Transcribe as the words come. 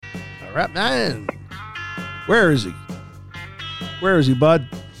Rap man. Where is he? Where is he, bud?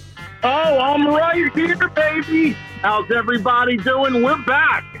 Oh, I'm right here, baby. How's everybody doing? We're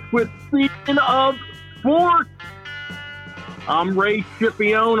back with Speaking of Sports. I'm Ray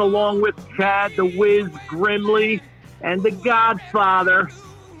Scipione along with Chad the Wiz Grimley and the Godfather,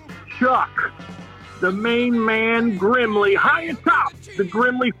 Chuck, the main man Grimley, high atop the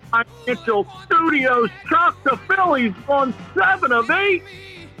Grimley Financial Studios. Chuck, the Phillies won 7 of 8,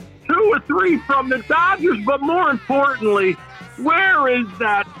 2 of 3 from the Dodgers, but more importantly, where is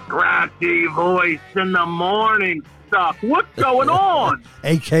that scratchy voice in the morning stuff? What's going on?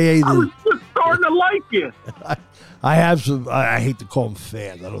 AKA I was just starting to like you. I have some, I hate to call them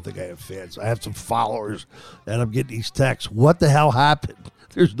fans. I don't think I have fans. I have some followers, and I'm getting these texts. What the hell happened?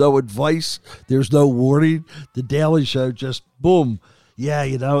 There's no advice. There's no warning. The Daily Show just, boom. Yeah,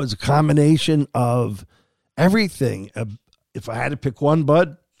 you know, it's a combination of everything. If I had to pick one,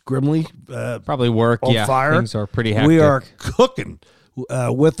 Bud, Grimley. Probably work, on yeah. Fire. Things are pretty hectic. We are cooking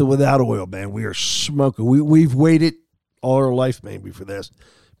with or without oil, man. We are smoking. We've waited all our life maybe for this.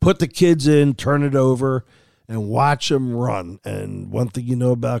 Put the kids in, turn it over, and watch them run. And one thing you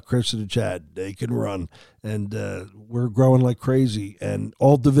know about Chris and Chad, they can run. And we're growing like crazy, and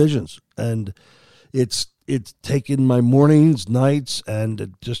all divisions. And it's taken my mornings, nights,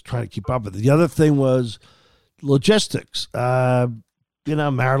 and just trying to keep up with it. The other thing was logistics. You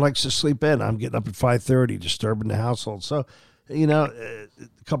know, Mara likes to sleep in. I'm getting up at 5:30, disturbing the household. So, you know,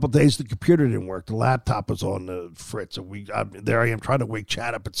 a couple of days the computer didn't work. The laptop was on the fritz. And there I am trying to wake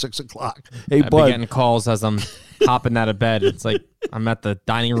Chad up at 6 o'clock. Hey, I've bud. been getting calls as I'm hopping out of bed. It's like I'm at the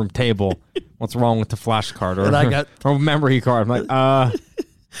dining room table. What's wrong with the flash card or memory card? I'm like,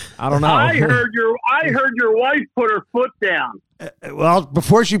 I don't know. I heard your wife put her foot down. Well,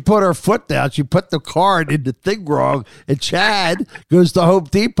 before she put her foot down, she put the card in the thing wrong, and Chad goes to Home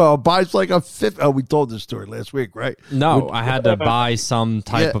Depot and buys like a fifth. Oh, we told this story last week, right? No, I had to buy some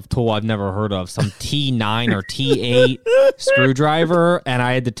type of tool I've never heard of, some T9 or T8 screwdriver, and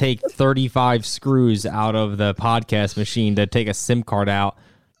I had to take 35 screws out of the podcast machine to take a SIM card out.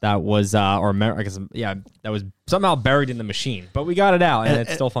 That was, that was somehow buried in the machine, but we got it out and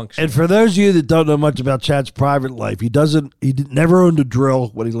it's still functioning. And for those of you that don't know much about Chad's private life, he never owned a drill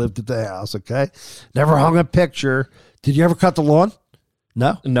when he lived at the house. Okay, never hung a picture. Did you ever cut the lawn?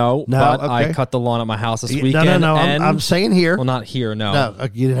 No, but okay. I cut the lawn at my house this weekend. No. I'm saying here. Well, not here. No,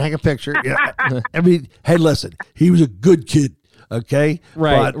 you didn't hang a picture. Yeah. I mean, hey, listen, he was a good kid. Okay,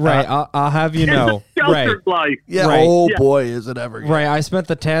 right. I'll have you know, right? Life. Yeah. Right. Oh boy, is it ever? Right. I spent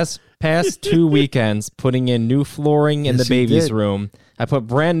the past 2 weekends putting in new flooring in the baby's room. I put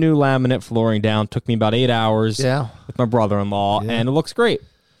brand new laminate flooring down. Took me about 8 hours. With my brother-in-law, and it looks great.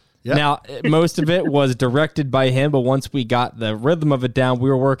 Yep. Now, most of it was directed by him, but once we got the rhythm of it down, we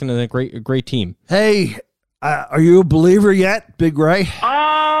were working in a great team. Hey, are you a believer yet, Big Ray?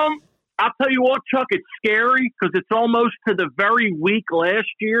 I'll tell you what, Chuck, it's scary because it's almost to the very week last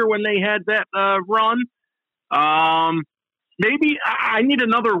year when they had that run. Maybe I need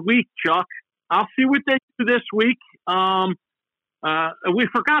another week, Chuck. I'll see what they do this week. We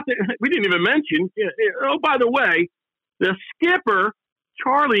forgot that we didn't even mention. Oh, by the way, the skipper,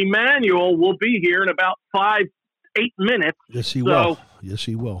 Charlie Manuel, will be here in about 5-8 minutes. Yes, he will. Yes,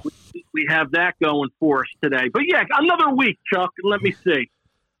 he will. We have that going for us today. But yeah, another week, Chuck. Let me see.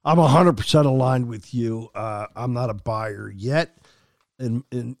 I'm 100% aligned with you. I'm not a buyer yet. And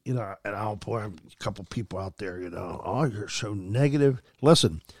you know, and a couple people out there, you know, oh, you're so negative.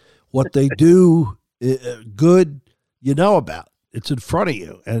 Listen, what they do good, you know about. It's in front of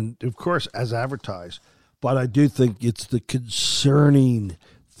you. And, of course, as advertised. But I do think it's the concerning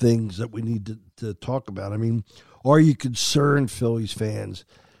things that we need to talk about. I mean, are you concerned, Phillies fans,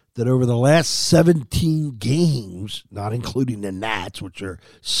 that over the last 17 games, not including the Nats, which are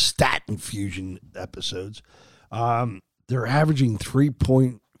stat infusion episodes, they're averaging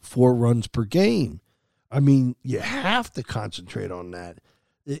 3.4 runs per game. I mean, you have to concentrate on that.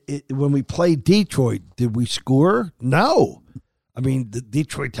 When we played Detroit, did we score? No. I mean, the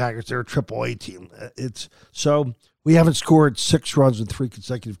Detroit Tigers, they're a AAA team. So we haven't scored 6 runs in 3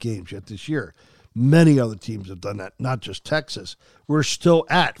 consecutive games yet this year. Many other teams have done that, not just Texas. We're still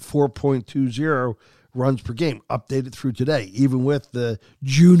at 4.20 runs per game, updated through today, even with the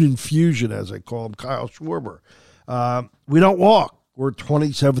June infusion, as I call him, Kyle Schwarber. We don't walk. We're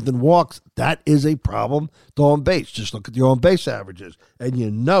 27th in walks. That is a problem to on base. Just look at the on base averages, and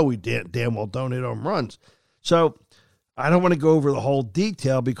you know we damn well don't hit home runs. So I don't want to go over the whole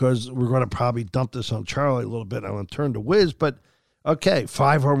detail because we're going to probably dump this on Charlie a little bit. I'm going to turn to Wiz, but okay,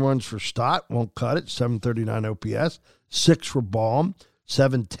 5 home runs for Stott, won't cut it, 739 OPS, 6 for Baum,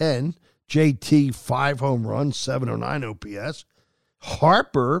 710. JT, 5 home runs, 709 OPS.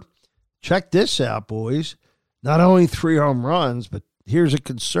 Harper, check this out, boys. Not only 3 home runs, but here's a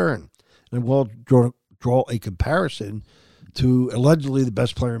concern. And we'll draw a comparison to allegedly the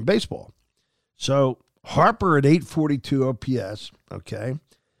best player in baseball. So Harper at 842 OPS, okay.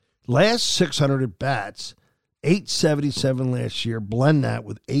 Last 600 at bats, 877 last year. Blend that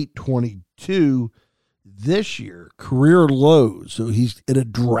with 822 this year. Career lows. So he's in a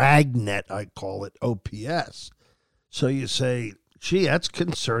dragnet, I call it, OPS. So you say, gee, that's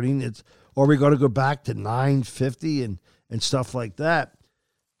concerning. Are we going to go back to 950 and stuff like that?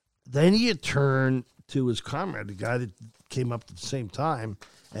 Then you turn to his comrade, the guy that came up at the same time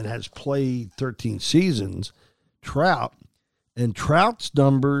and has played 13 seasons, Trout. And Trout's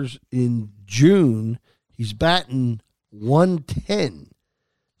numbers in June, he's batting 110.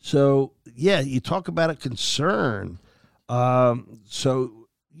 So, yeah, you talk about a concern. Once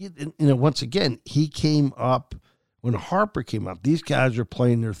again, he came up when Harper came up. These guys are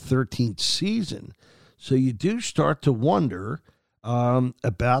playing their 13th season. So you do start to wonder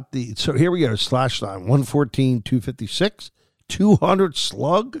about so here we go, slash line, 114, 256, 200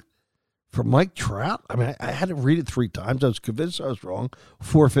 slug for Mike Trout. I mean, I had to read it 3 times. I was convinced I was wrong.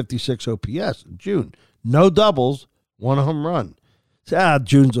 456 OPS in June. No doubles, 1 home run.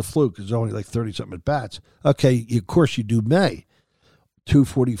 June's a fluke. There's only like 30-something at bats. Okay, of course you do May.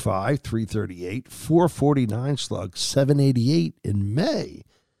 245, 338, 449 slug, 788 in May.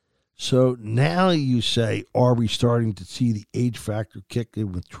 So now you say, are we starting to see the age factor kick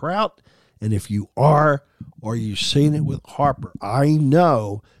in with Trout? And if you are you seeing it with Harper? I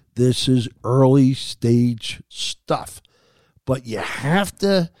know this is early stage stuff, but you have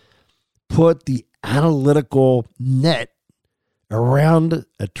to put the analytical net around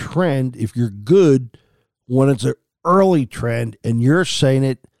a trend if you're good when it's an early trend and you're saying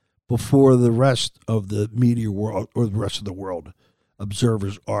it before the rest of the media world or the rest of the world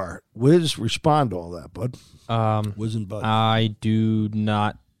observers are. Wiz, respond to all that, bud. Wiz and Bud. I do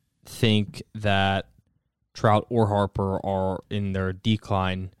not think that Trout or Harper are in their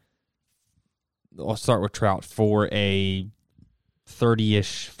decline. I'll start with Trout for a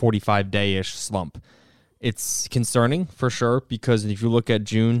 30-ish, 45-day-ish slump. It's concerning for sure because if you look at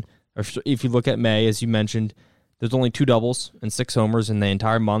June, or if you look at May, as you mentioned, there's only 2 doubles and 6 homers in the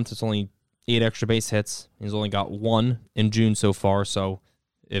entire month. It's only 8 extra base hits. He's only got 1 in June so far. So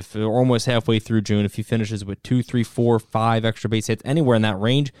if we're almost halfway through June, if he finishes with 2, 3, 4, 5 extra base hits, anywhere in that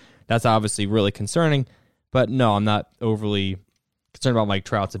range, that's obviously really concerning. But no, I'm not overly concerned about Mike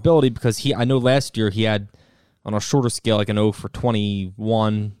Trout's ability because I know last year he had on a shorter scale like an 0 for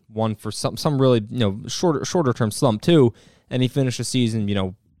 21, 1 for some really shorter term slump too, and he finished the season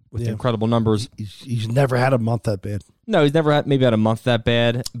with incredible numbers. He's never had a month that bad. No, he's never had a month that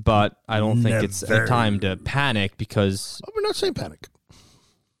bad, but I don't think it's a time to panic because we're not saying panic.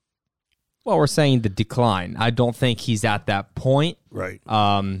 Well, we're saying the decline. I don't think he's at that point. Right.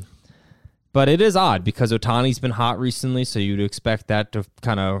 But it is odd because Ohtani's been hot recently, so you'd expect that to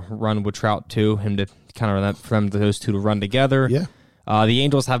kind of run with Trout too, those two to run together. Yeah. The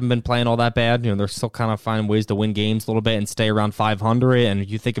Angels haven't been playing all that bad. They're still kind of finding ways to win games a little bit and stay around 500. And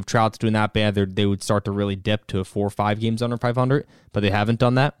you think if Trout's doing that bad, they would start to really dip to 4 or 5 games under 500, but they haven't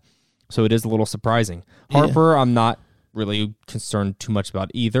done that. So it is a little surprising. Harper, I'm not really concerned too much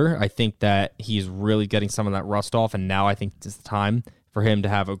about either. I think that he's really getting some of that rust off, and now I think it's the time for him to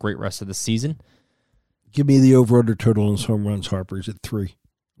have a great rest of the season. Give me the over-under total on home runs. Harper's at 3.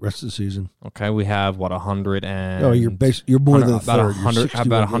 Rest of the season. Okay, we have 100 and no, you're more than about 100.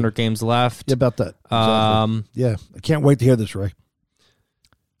 About 100 games left. Yeah, about that. Exactly. Yeah, I can't wait to hear this, Ray.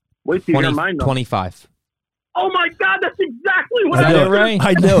 Wait till you hear my number. 25. Oh my God, that's exactly what I did, Ray.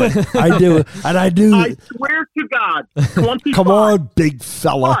 I know it. I do it, and I do. I swear to God, 25. Come on, big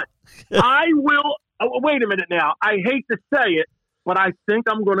fella. But I will. Wait a minute now. I hate to say it, but I think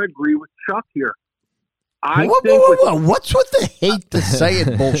I'm going to agree with Chuck here. Whoa. What's with the hate to say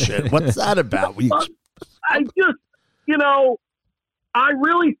it bullshit? What's that about? I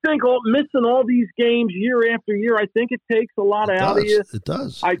really think missing all these games year after year, I think it takes a lot out of you. It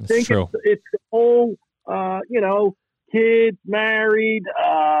does. I think it's the whole, kids married,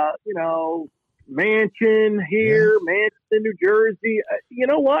 mansion here, mansion in New Jersey. You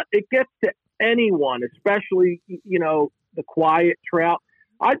know what? It gets to anyone, especially, the quiet Trout.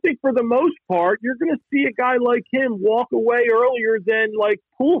 I think for the most part, you're going to see a guy like him walk away earlier than like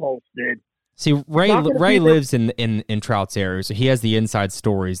Pujols did. See, Ray lives in Trout's area, so he has the inside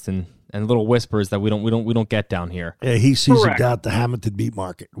stories, and and little whispers that we don't get down here. Yeah, he sees Correct. it down at the Hamilton Meat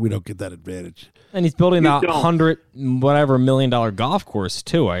Market. We don't get that advantage. And he's building that don't. $100 million golf course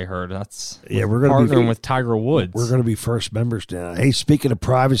too. I heard that's We're going to partnering be with Tiger Woods. We're going to be first members now. Hey, speaking of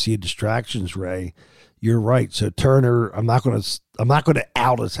privacy and distractions, Ray, you're right. So Turner, I'm not going to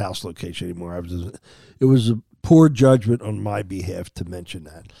out his house location anymore. It was a poor judgment on my behalf to mention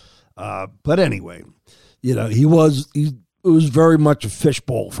that. But anyway, it was very much a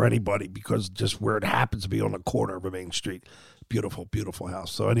fishbowl for anybody because just where it happens to be on the corner of a main street. Beautiful, beautiful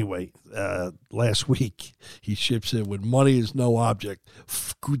house. So anyway, last week he ships in when money is no object.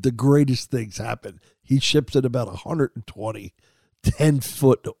 The greatest things happen. He ships in about 120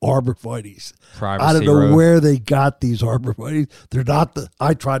 10-foot arborvitaes. Privacy I don't know road. where they got these arborvitaes. They're not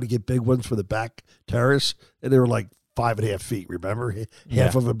I tried to get big ones for the back terrace, and they were like 5.5 feet. Remember,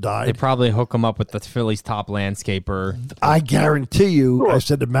 half of them died. They probably hook him up with the Phillies top landscaper. I guarantee you, I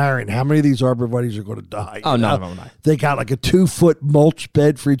said to Marion, how many of these arborvitaes are going to die? Oh, none of them will die. They got like a 2-foot mulch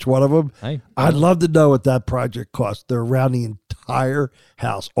bed for each one of them. Hey, I'd love to know what that project cost. They're around the entire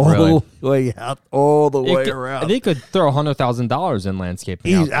house, all Really? the way out, all the way around. They could throw $100,000 in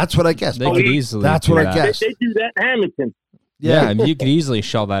landscaping. out. That's what I guess. They could easily. That's do what I that. guess. They do that in Hamilton. Yeah, I mean, you could easily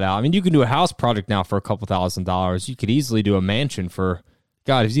shell that out. I mean, you can do a house project now for a couple $1,000s. You could easily do a mansion for,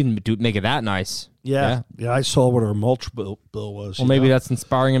 God, if you didn't make it that nice. Yeah. I saw what our mulch bill was. Well, maybe that's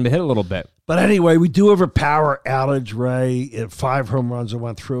inspiring him to hit a little bit. But anyway, we do have a power outage, Ray. 5 home runs that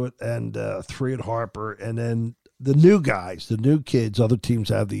went through it, and 3 at Harper. And then the new guys, the new kids, other teams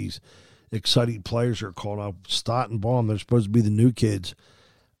have these exciting players who are called up. Stott and Baum, they're supposed to be the new kids.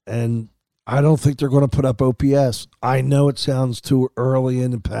 And I don't think they're going to put up OPS. I know it sounds too early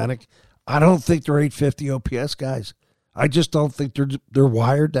in the panic. I don't think they're 850 OPS guys. I just don't think they're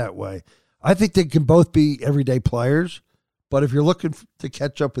wired that way. I think they can both be everyday players, but if you're looking to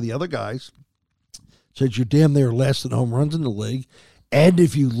catch up with the other guys, since you're damn near last in home runs in the league, and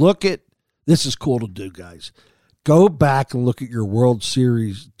if you look at, this is cool to do, guys, go back and look at your World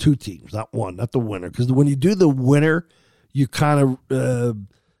Series 2 teams, not one, not the winner, because when you do the winner, you kind of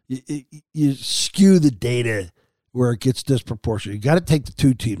you skew the data where it gets disproportionate. You got to take the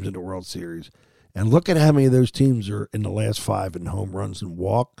 2 teams in the World Series and look at how many of those teams are in the last 5 in home runs and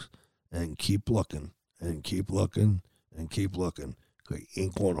walks, and keep looking and keep looking and keep looking. You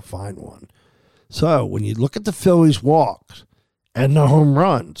ain't going to find one. So when you look at the Phillies walks and the home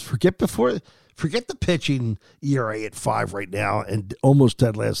runs, forget the pitching ERA at 5 right now and almost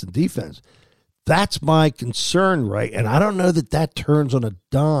dead last in defense. That's my concern, right? And I don't know that turns on a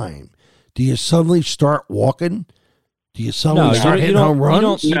dime. Do you suddenly start walking? Do you suddenly start hitting home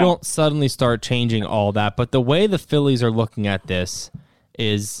runs? You don't suddenly start changing all that. But the way the Phillies are looking at this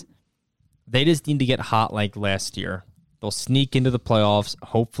is they just need to get hot like last year. They'll sneak into the playoffs,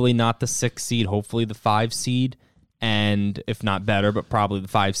 hopefully not the 6 seed, hopefully the 5 seed, and if not better, but probably the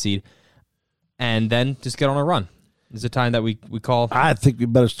 5 seed, and then just get on a run. Is it time that we call? I think we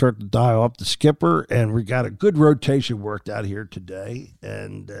better start to dial up the skipper, and we got a good rotation worked out here today,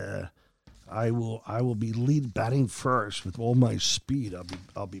 and I will be batting first with all my speed.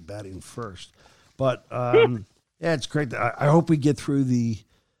 I'll be batting first, but yeah, it's great. I hope we get through the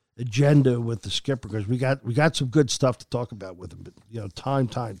agenda with the skipper because we got some good stuff to talk about with him. But time,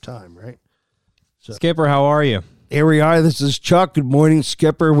 right? So, Skipper, how are you? Here we are. This is Chuck. Good morning,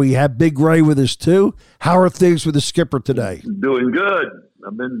 Skipper. We have Big Ray with us too. How are things with the skipper today? Doing good.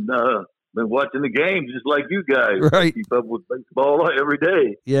 I've been watching the games just like you guys. Right. Keep up with baseball every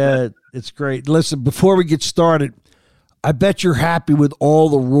day. Yeah, it's great. Listen, before we get started, I bet you're happy with all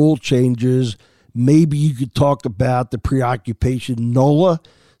the rule changes. Maybe you could talk about the preoccupation NOLA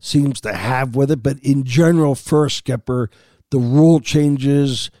seems to have with it, but in general, first, Skipper, the rule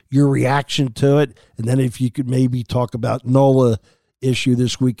changes, your reaction to it, and then if you could maybe talk about NOLA issue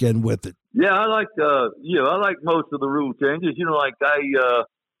this weekend with it. Yeah, I like most of the rule changes. I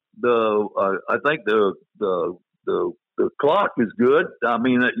think the clock is good. I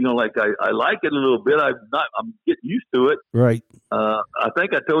mean, I like it a little bit. I'm getting used to it. Right. I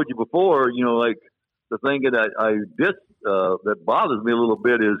think I told you before. The thing that bothers me a little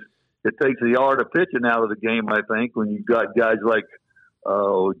bit is it takes the art of pitching out of the game. I think when you've got guys like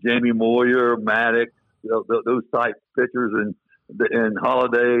Jamie Moyer, Maddox, those type pitchers, and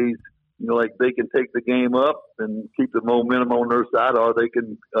Holidays, they can take the game up and keep the momentum on their side, or they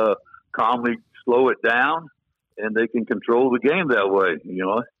can calmly slow it down, and they can control the game that way.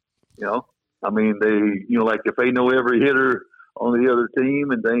 I mean, if they know every hitter on the other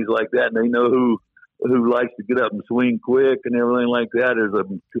team and things like that, and they know who likes to get up and swing quick and everything like that, is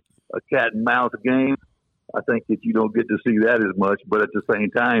a cat and mouse game. I think that you don't get to see that as much, but at the same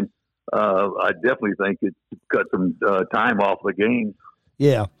time, I definitely think it cut some time off the game.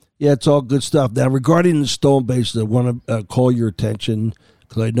 Yeah, it's all good stuff. Now, regarding the stolen bases, I want to call your attention,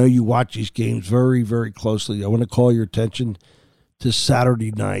 because I know you watch these games very, very closely. I want to call your attention to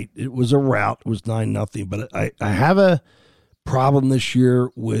Saturday night. It was a rout. It was 9-0. But I have a problem this year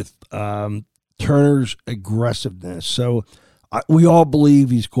with Turner's aggressiveness. So we all believe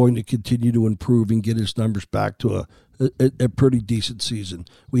he's going to continue to improve and get his numbers back to a pretty decent season.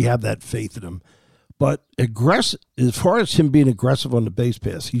 We have that faith in him. But aggressive, as far as him being aggressive on the base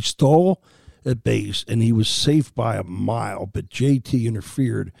pass, he stole a base and he was safe by a mile, but JT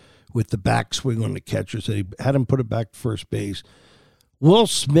interfered with the backswing on the catcher, so he had him put it back to first base. Will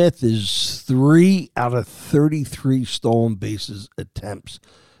Smith is 3 out of 33 stolen bases attempts.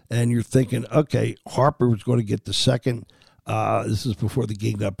 And you're thinking, okay, Harper was going to get the second. This is before the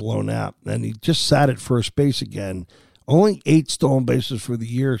game got blown out. And he just sat at first base again. Only 8 stolen bases for the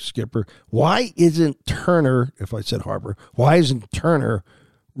year, Skipper. Why isn't Turner, if I said Harper, why isn't Turner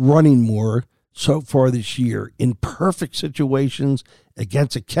running more so far this year in perfect situations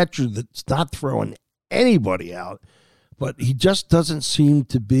against a catcher that's not throwing anybody out? But he just doesn't seem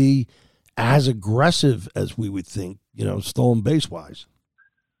to be as aggressive as we would think, stolen base-wise.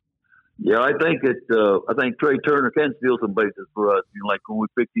 Yeah, I think Trey Turner can steal some bases for us. Like when we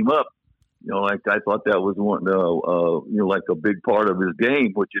picked him up, like I thought that was one, like a big part of his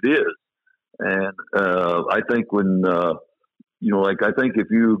game, which it is. And I think when, I think if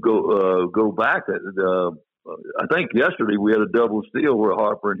you go back, I think yesterday we had a double steal where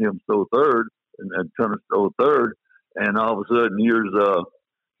Harper and him stole third, and Turner stole third, and all of a sudden here's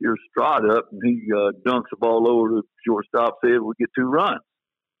Stroud up, and he dunks the ball over the shortstop's head. We get 2 runs,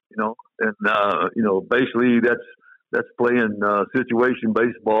 and basically that's playing situation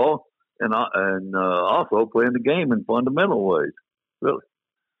baseball. And also playing the game in fundamental ways. Really,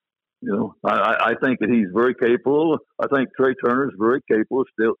 I think that he's very capable. I think Trey Turner is very capable of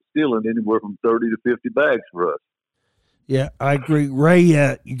stealing anywhere from 30 to 50 bags for us. Yeah, I agree. Ray,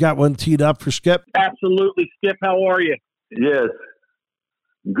 you got one teed up for Skip? Absolutely, Skip. How are you? Yes,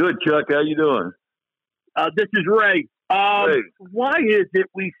 good, Chuck. How you doing? This is Ray. Ray. Why is it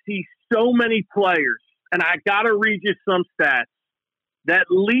we see so many players? And I got to read you some stats that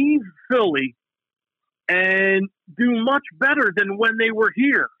leave Philly and do much better than when they were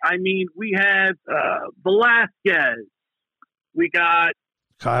here. I mean, we have Velasquez. We got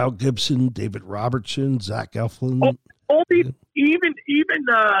Kyle Gibson, David Robertson, Zach Eflin. Even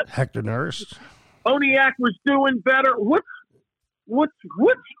Hector Neris. Oniak was doing better. What's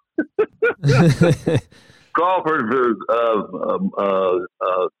Crawford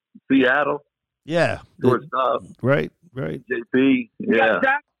Seattle. Yeah. Shortstop. Right. JP, yeah.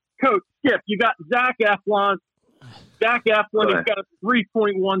 Coach Skip, you got Zach Eflin. Zach Eflin has got a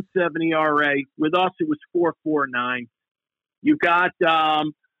 3.17 ERA. With us, it was 4.49. You got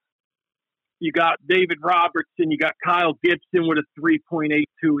David Robertson. You got Kyle Gibson with a 3.82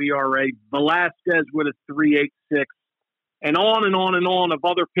 ERA. Velasquez with a 3.86, and on and on and on of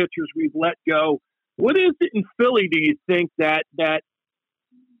other pitchers we've let go. What is it in Philly? Do you think that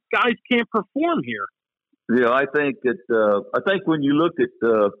guys can't perform here? Yeah, I think when you look at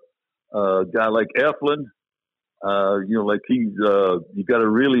a guy like Eflin, like he's you got to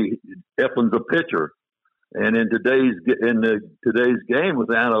really Eflin's a pitcher, and in today's game with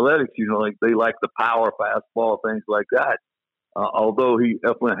analytics, like they like the power fastball, things like that. Although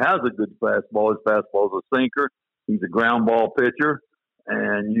Eflin has a good fastball, his fastball is a sinker. He's a ground ball pitcher,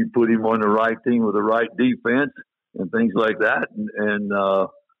 and you put him on the right team with the right defense and things like that, and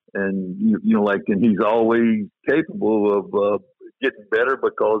he's always capable of getting better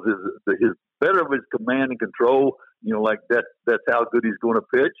because his better of his command and control. Like that's how good he's going to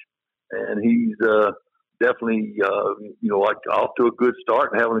pitch, and he's definitely off to a good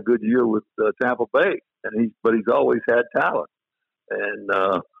start and having a good year with Tampa Bay. But he's always had talent, and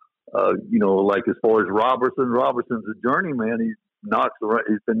like as far as Robertson's a journeyman. He's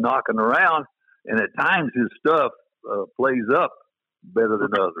been knocking around, and at times his stuff plays up better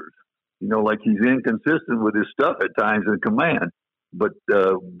than others. Like he's inconsistent with his stuff at times in command. But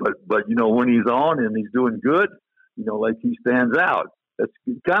when he's on and he's doing good, like he stands out. It's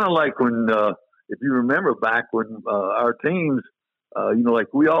kind of like when, if you remember back when our teams,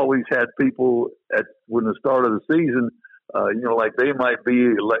 like we always had people when the start of the season, like they might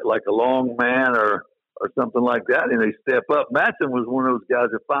be like a long man or something like that, and they step up. Matson was one of those guys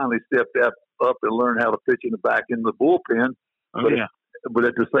that finally stepped up and learned how to pitch in the back end of the bullpen. But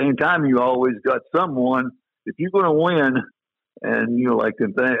at the same time, you always got someone. If you're going to win, and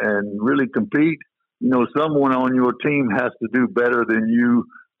and really compete, someone on your team has to do better than you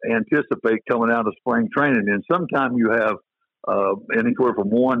anticipate coming out of spring training. And sometimes you have anywhere from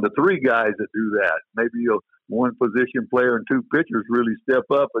 1 to 3 guys that do that. Maybe one position player and 2 pitchers really step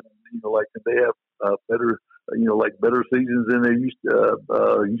up, and like they have better better seasons than they used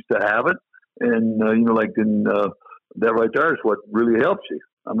to have it. And that right there is what really helps you.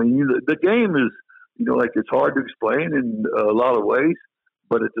 I mean, the game is it's hard to explain in a lot of ways,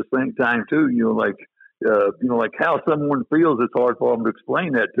 but at the same time too, how someone feels, it's hard for them to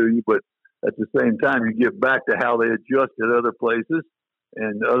explain that to you. But at the same time, you get back to how they adjust at other places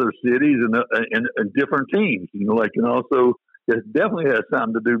and other cities and different teams. And also it definitely has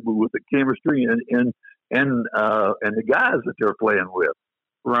something to do with the chemistry and the guys that they're playing with.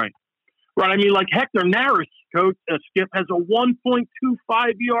 Right. I mean, like Hector Neris, Coach Skip, has a 1.25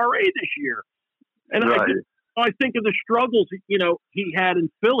 ERA this year, and right. I think of the struggles he had in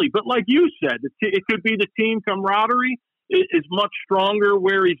Philly. But like you said, it could be the team camaraderie is much stronger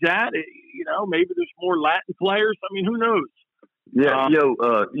where he's at. Maybe there's more Latin players. I mean, who knows? Yeah,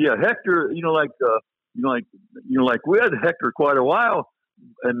 Hector. We had Hector quite a while,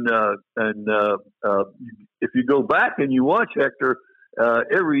 and if you go back and you watch Hector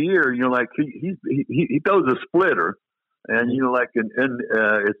every year, he throws a splitter, and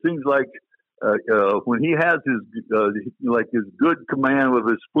it seems like when he has his good command with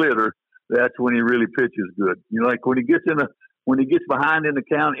his splitter, that's when he really pitches good. When he gets behind in the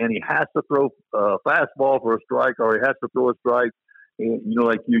count and he has to throw a fastball for a strike, or he has to throw a strike, and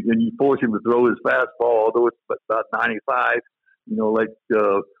you force him to throw his fastball, although it's about 95.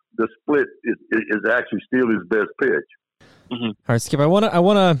 The split is actually still his best pitch. Mm-hmm. All right, Skip. I want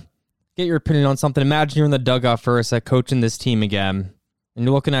to get your opinion on something. Imagine you're in the dugout first, coaching this team again, and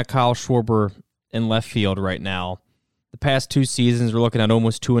you're looking at Kyle Schwarber in left field right now. The past 2 seasons, we're looking at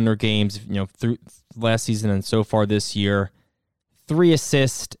almost 200 games. Through last season and so far this year, 3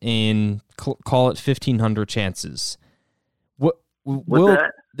 assists in call it 1,500 chances.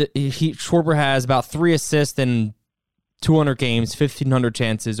 Schwarber has about 3 assists in 200 games, 1,500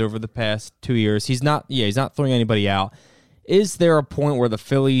 chances over the past 2 years. He's not throwing anybody out. Is there a point where the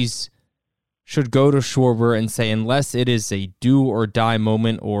Phillies should go to Schwarber and say, unless it is a do or die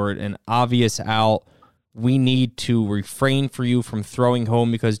moment or an obvious out, we need to refrain for you from throwing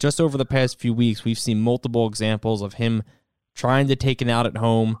home? Because just over the past few weeks, we've seen multiple examples of him trying to take an out at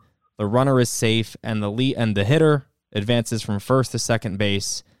home. The runner is safe, and the hitter advances from first to second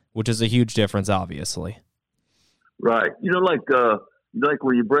base, which is a huge difference, obviously. Right. Like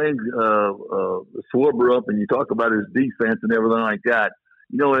when you bring Schwarber up and you talk about his defense and everything like that,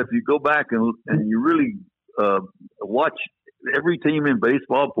 if you go back and you really watch every team in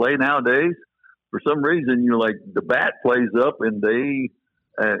baseball play nowadays, for some reason, the bat plays up and they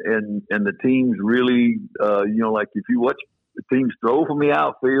and the teams really, if you watch the teams throw from the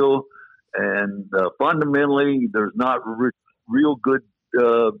outfield, and fundamentally, there's not real good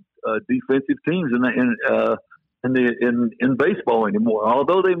defensive teams in baseball anymore.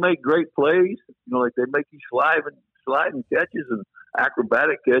 Although they make great plays, they make these sliding catches and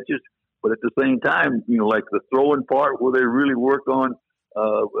acrobatic catches, but at the same time, the throwing part where they really work on,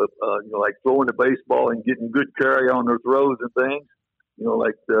 throwing the baseball and getting good carry on their throws and things,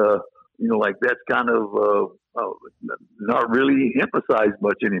 that's kind of not really emphasized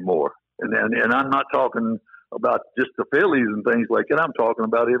much anymore. And I'm not talking about just the Phillies and things like that. I'm talking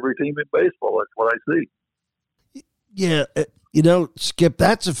about every team in baseball. That's what I see. Yeah, Skip,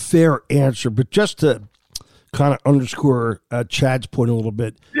 that's a fair answer. But just to kind of underscore Chad's point a little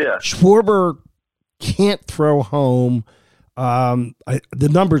bit, yeah, Schwarber can't throw home. The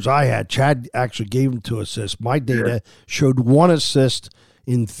numbers I had, Chad actually gave him 2 assists. My data showed 1 assist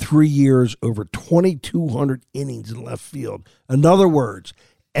in 3 years, over 2,200 innings in left field. In other words,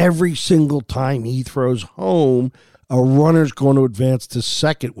 every single time he throws home, a runner's going to advance to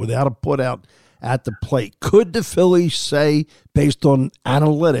second without a putout at the plate. Could the Phillies say, based on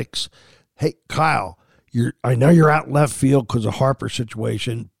analytics, hey, Kyle, I know you're out left field because of Harper's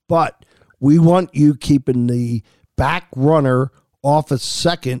situation, but we want you keeping the back runner off a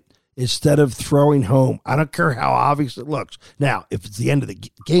second instead of throwing home. I don't care how obvious it looks. Now, if it's the end of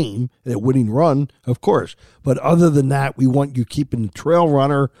the game and a winning run, of course. But other than that, we want you keeping the trail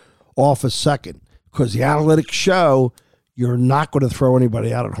runner off a second because the analytics show you're not going to throw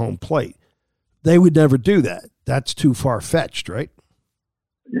anybody out at home plate. They would never do that. That's too far-fetched, right?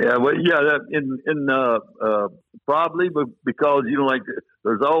 Yeah, well, probably, but because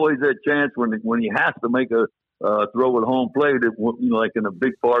there's always that chance when he has to make a throw at home plate, in a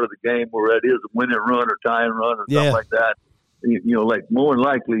big part of the game where that is a winning run or tying run or something like that. More than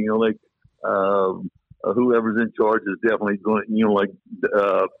likely, whoever's in charge is definitely going.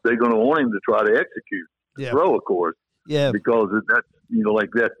 They're going to want him to try to execute the throw, of course. Yeah, because that's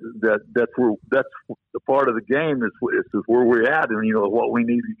that's the part of the game is where we're at, and what we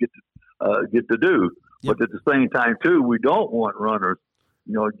need to get to do. Yep. But at the same time, too, we don't want runners,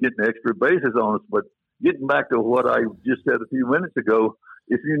 getting extra bases on us. But getting back to what I just said a few minutes ago,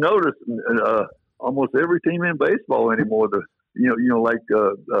 if you notice, almost every team in baseball anymore,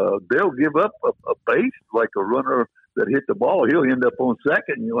 they'll give up a base, like a runner that hit the ball, he'll end up on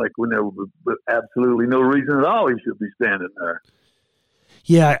second. And you're like, when there was absolutely no reason at all he should be standing there.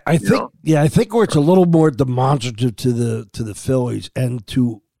 Yeah, I think where it's a little more demonstrative to the Phillies and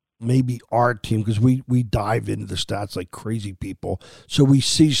to maybe our team, because we dive into the stats like crazy people, so we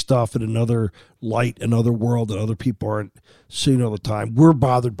see stuff in another light, another world that other people aren't seeing all the time. We're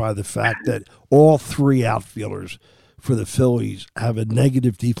bothered by the fact that all three outfielders for the Phillies have a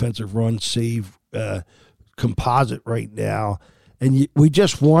negative defensive run save composite right now, and we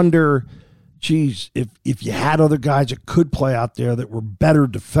just wonder, geez, if you had other guys that could play out there that were better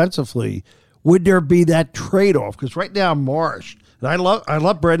defensively, would there be that trade-off? Because right now Marsh, and I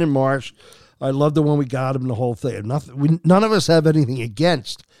love Brendan Marsh, I love the one we got him, the whole thing. None of us have anything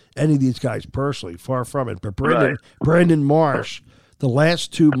against any of these guys personally, far from it. But Brendan Marsh, the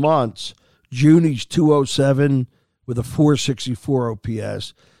last 2 months, June he's 207 with a 464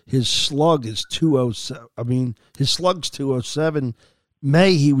 OPS. His slug is 207. I mean, his slug's 207.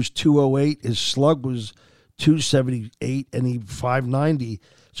 May he was 208. His slug was 278, and he 590.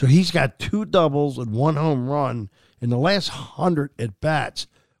 So he's got 2 doubles and 1 home run in the last 100 at bats.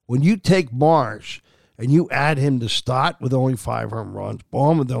 When you take Marsh and you add him to Stott with only 5 home runs,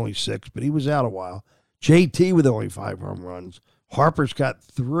 Baum with only 6, but he was out a while. JT with only 5 home runs. Harper's got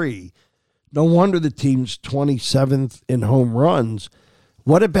 3. No wonder the team's 27th in home runs.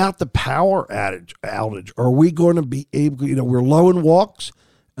 What about the power outage? Are we going to be able, we're low in walks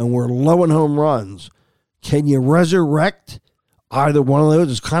and we're low in home runs. Can you resurrect either one of those?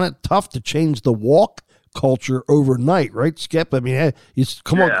 It's kind of tough to change the walk culture overnight, right, Skip? I mean,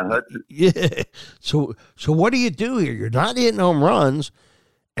 come on. Yeah. So what do you do here? You're not hitting home runs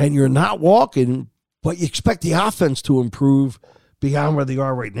and you're not walking, but you expect the offense to improve beyond where they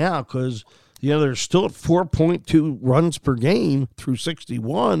are right now, because they're still at 4.2 runs per game through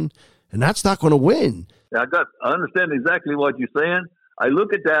 61, and that's not going to win. Yeah, I understand exactly what you're saying. I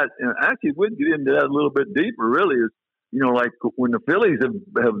look at that, and actually we can get into that a little bit deeper, really, is, like when the Phillies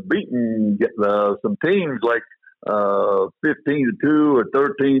have beaten some teams like 15-2 or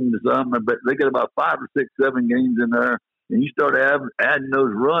 13 to something, but they get about 5 or 6, 7 games in there, and you start adding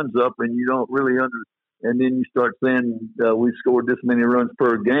those runs up, and you don't really and then you start saying we scored this many runs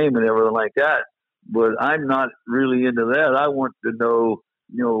per game and everything like that. But I'm not really into that. I want to know,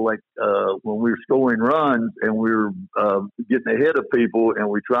 when we're scoring runs and we're getting ahead of people and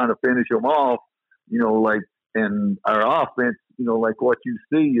we're trying to finish them off, and our offense, like what you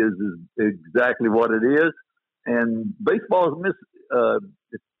see is exactly what it is. And baseball is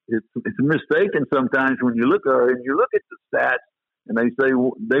it's mistaken sometimes when you look at it and you look at the stats. And they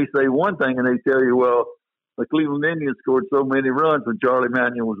say one thing, and they tell you, well, the Cleveland Indians scored so many runs when Charlie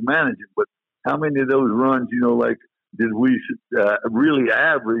Manuel was managing, but how many of those runs, did we really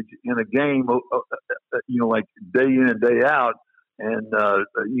average in a game, like day in and day out, and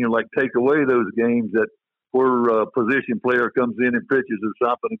take away those games that where a position player comes in and pitches or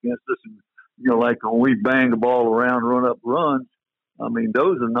something against us, and like when we bang the ball around, run up runs. I mean,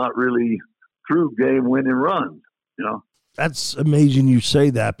 those are not really true game-winning runs, That's amazing you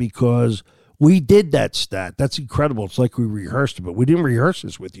say that, because we did that stat. That's incredible. It's like we rehearsed it, but we didn't rehearse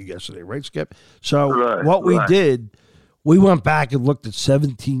this with you yesterday, right, Skip? So what we did, we went back and looked at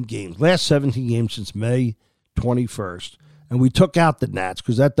 17 games, last 17 games since May 21st, and we took out the Nats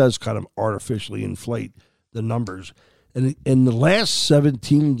because that does kind of artificially inflate the numbers. And in the last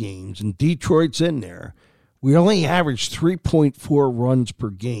 17 games, and Detroit's in there, we only averaged 3.4 runs per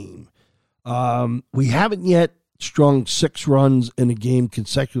game. We haven't yet strung 6 runs in a game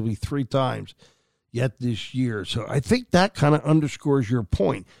consecutively 3 times yet this year. So I think that kind of underscores your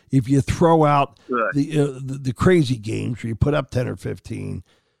point. If you throw out the crazy games where you put up 10 or 15,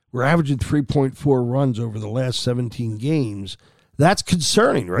 we're averaging 3.4 runs over the last 17 games. That's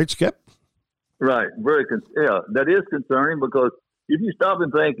concerning, right, Skip? Right. That is concerning, because if you stop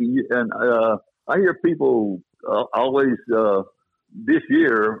and think, and I hear people always this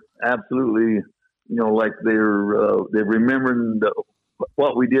year absolutely, like they're remembering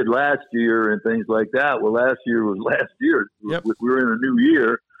what we did last year and things like that. Well, last year was last year. Yep. We were in a new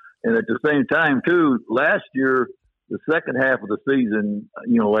year, and at the same time too, last year, the second half of the season,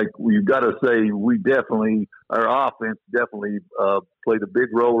 like we've got to say, our offense definitely played a big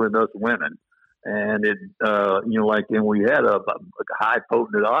role in us winning. And it, and we had a high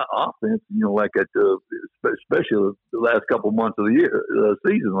potent offense, especially the last couple months of the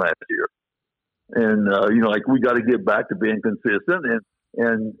season last year. And, we got to get back to being consistent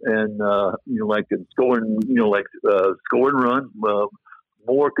and scoring, scoring runs,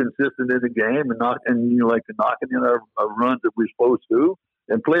 more consistent in the game and knocking in our runs that we're supposed to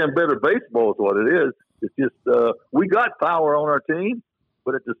and playing better baseball is what it is. It's just, we got power on our team,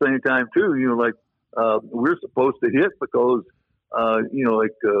 but at the same time too, we're supposed to hit because,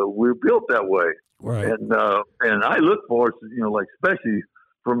 we're built that way. Right. And I look for us, especially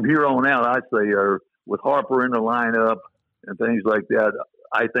from here on out, I'd say, with Harper in the lineup and things like that,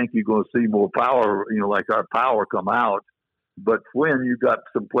 I think you're going to see more power, our power come out. But when you got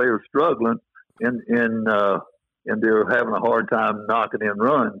some players struggling and they're having a hard time knocking in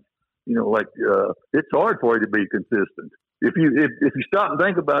runs, it's hard for you to be consistent. If you stop and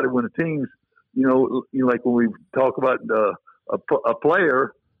think about it, when the teams, like when we talk about a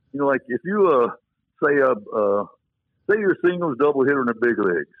player, if you say you're a singles double hitter in the big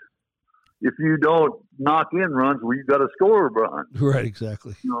leagues, if you don't knock in runs, well, you got to score a run. Right,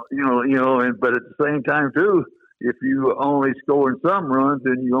 exactly. But at the same time too, if you only scoring some runs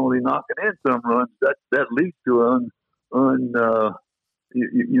and you only knocking in some runs, that leads to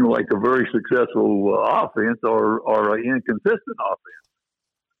like a very successful offense or an inconsistent offense.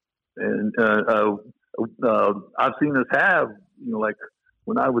 And I've seen us have, like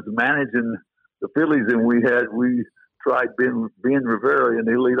when I was managing the Phillies and we tried Ben Rivera in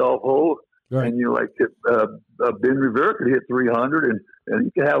the leadoff hole. Right. And Ben Rivera could hit 300 and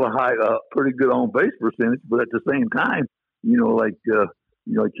he could have a pretty good on base percentage, but at the same time, he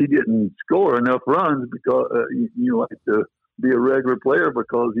didn't score enough runs because to be a regular player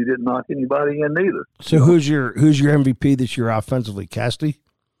because he didn't knock anybody in either. So who's your MVP this year offensively?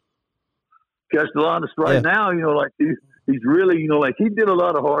 Castellano right now, he's really, he did a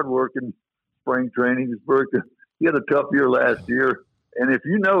lot of hard work in spring training. He had a tough year last year. And if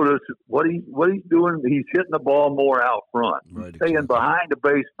you notice what he's doing, he's hitting the ball more out front. Right, staying behind the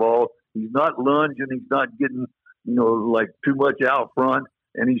baseball. He's not lunging. He's not getting, too much out front.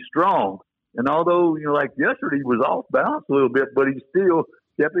 And he's strong. And although, yesterday he was off balance a little bit, but he still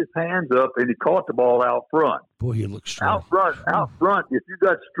kept his hands up and he caught the ball out front. Boy, he looks strong. Out front, if you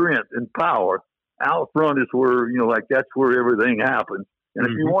got strength and power, out front is where, that's where everything happens. And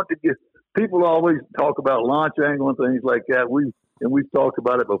if you want to get, people always talk about launch angle and things like that. We've talked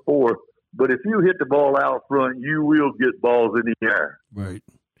about it before, but if you hit the ball out front, you will get balls in the air. Right.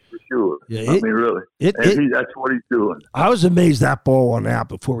 For sure. Yeah, really. That's what he's doing. I was amazed that ball went out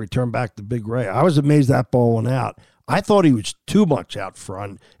before we turned back to Big Ray. I was amazed that ball went out. I thought he was too much out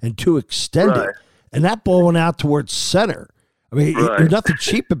front and too extended. Right. And that ball went out towards center. I mean, there's nothing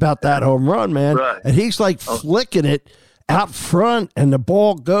cheap about that home run, man. Right. And he's flicking it out front, and the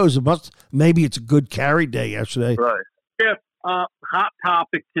ball goes. Maybe it's a good carry day yesterday. Right. Yeah. Hot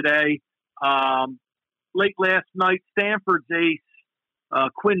topic today. Late last night, Stanford's ace,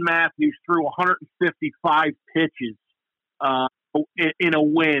 Quinn Matthews, threw 155 pitches in a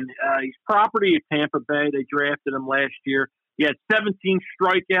win. He's property of Tampa Bay. They drafted him last year. He had 17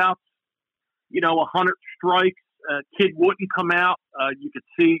 strikeouts, 100 strikes. Kid wouldn't come out. You could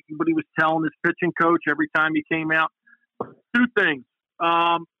see what he was telling his pitching coach every time he came out. Two things.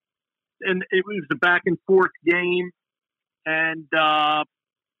 And it was a back and forth game. And,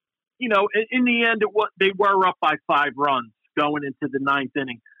 in the end, they were up by 5 runs going into the 9th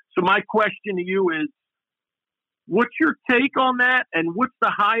inning. So my question to you is, what's your take on that? And what's the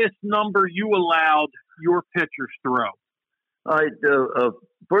highest number you allowed your pitchers throw? All right.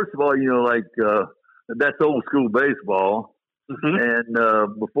 First of all, that's old school baseball. Mm-hmm. And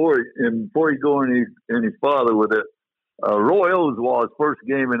before you go any farther with it, Royals was his first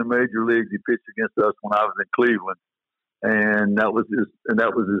game in the major leagues. He pitched against us when I was in Cleveland. And that was his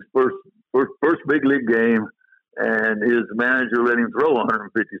first big league game, and his manager let him throw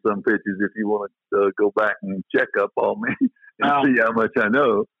 150 some pitches. If you want to go back and check up on me and see how much I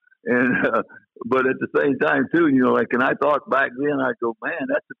know, and but at the same time too, and I thought back then, I go, man,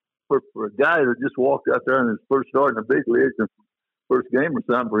 that's for a guy that just walked out there in his first start in the big leagues, and first game or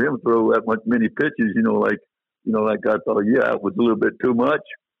something, for him to throw that many pitches, I thought, yeah, it was a little bit too much,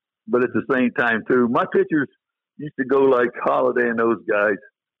 but at the same time too, my pitchers used to go like Holiday and those guys.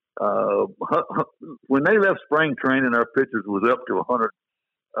 When they left spring training, our pitchers was up to 100.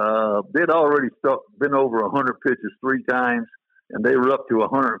 They'd already been over 100 pitches 3 times, and they were up to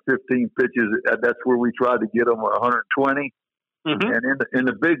 115 pitches. That's where we tried to get them, or 120. Mm-hmm. And in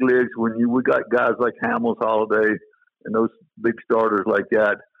the big leagues, we got guys like Hamels, Holiday, and those big starters like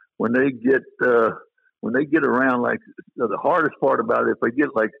that, when they get around, like the hardest part about it, if they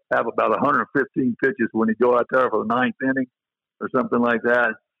have about 115 pitches when you go out there for the ninth inning or something like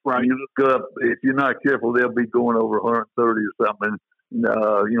that, right? You look up, if you're not careful, they'll be going over 130 or something.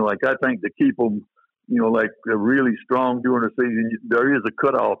 I think to keep them, really strong during the season, there is a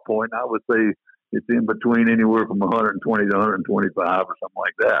cutoff point. I would say it's in between anywhere from 120 to 125 or something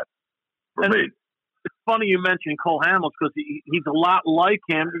like that for me. It's funny you mentioned Cole Hamels because he's a lot like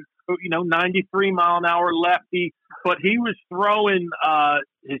him. 93 mile an hour lefty, but he was throwing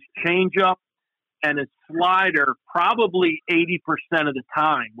his changeup and his slider probably 80% of the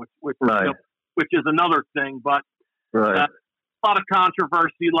time, which is another thing. But a lot of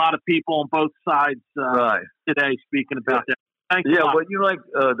controversy, a lot of people on both sides today speaking about that. Thanks a lot. But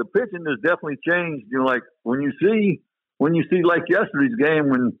the pitching has definitely changed. When you see like yesterday's game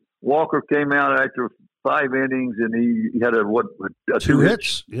when Walker came out after 5 innings and he had a two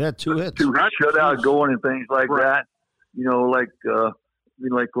hits. Yeah, 2 hits. 2 shutout going and things like that.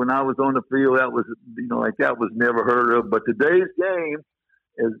 Like when I was on the field, that was that was never heard of. But today's game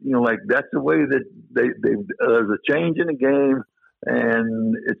is that's the way that there's a change in the game,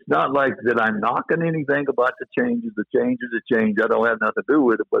 and it's not like that I'm knocking anything about the changes. The change is a change. I don't have nothing to do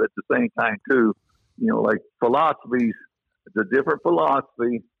with it. But at the same time, too, philosophies, it's a different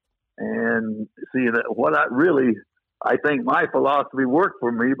philosophy. And see, I think my philosophy worked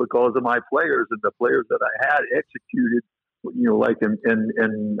for me because of my players and the players that I had executed.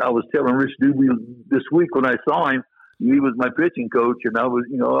 And I was telling Rich Doobie this week when I saw him, he was my pitching coach, and I was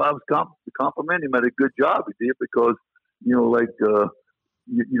complimenting him at a good job he did because he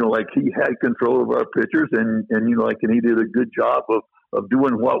had control of our pitchers, and he did a good job of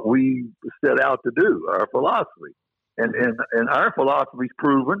doing what we set out to do, our philosophy, and our philosophy's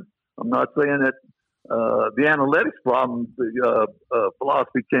proven. I'm not saying that the analytics problem,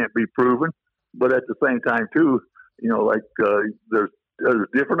 philosophy can't be proven, but at the same time too, there's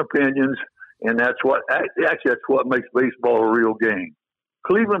different opinions, and that's what makes baseball a real game.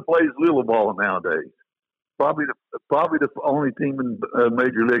 Cleveland plays little ball nowadays. Probably the only team in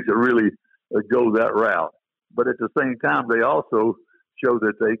major leagues that really go that route. But at the same time, they also show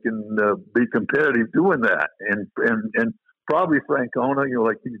that they can be competitive doing that, and probably Francona,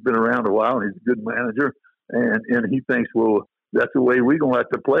 he's been around a while and he's a good manager, and he thinks, well, that's the way we're going to have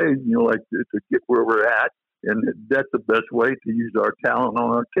to play, to get where we're at, and that's the best way to use our talent on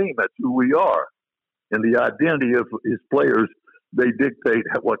our team. That's who we are, and the identity of his players, they dictate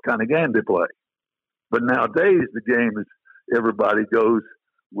what kind of game they play. But nowadays, the game is everybody goes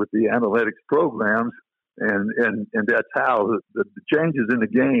with the analytics programs, and that's how the changes in the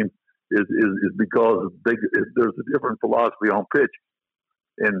game is because there's a different philosophy on pitch.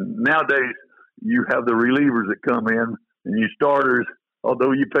 And nowadays, you have the relievers that come in, and you starters,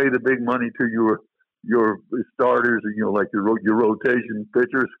 although you pay the big money to your starters, like your rotation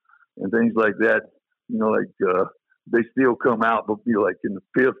pitchers and things like that, they still come out, but like in the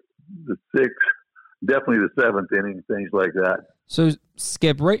 5th, the 6th, definitely the 7th inning, things like that. So,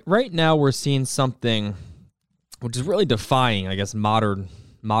 Skip, right now we're seeing something which is really defying, I guess, modern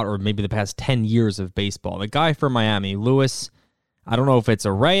or maybe the past 10 years of baseball. The guy from Miami, Lewis, I don't know if it's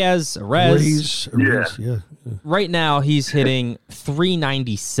Reyes. Yeah. Right now, he's hitting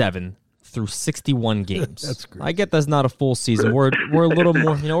 397 through 61 games. That's great. I get that's not a full season. We're a little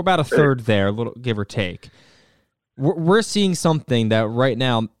more, we're about a third there, a little give or take. We're seeing something that right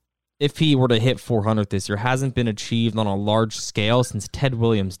now, if he were to hit 400 this year, hasn't been achieved on a large scale since Ted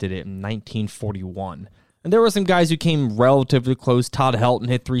Williams did it in 1941. And there were some guys who came relatively close. Todd Helton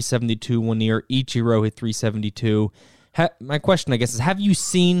hit 372 one year. Ichiro hit 372. My question, I guess, is have you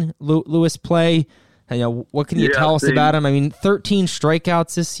seen Lewis play? What can you tell us about him? I mean, 13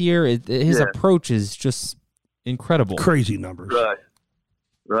 strikeouts this year. His approach is just incredible. Crazy numbers.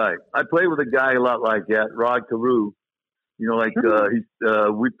 Right. I play with a guy a lot like that, Rod Carew. Rod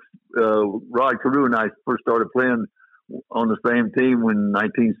Carew and I first started playing on the same team in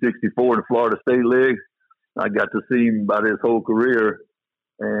 1964 in the Florida State League. I got to see him about his whole career,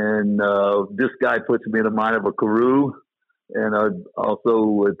 and this guy puts me in the mind of a Carew, and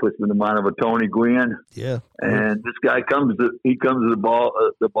also it puts me in the mind of a Tony Gwynn. Yeah. And this guy comes to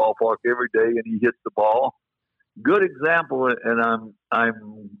the ballpark every day, and he hits the ball. Good example, and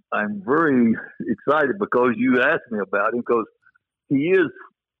I'm very excited because you asked me about him, because he is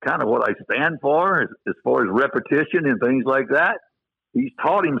kind of what I stand for as far as repetition and things like that. He's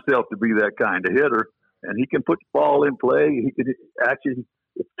taught himself to be that kind of hitter. and he can put the ball in play. He can actually,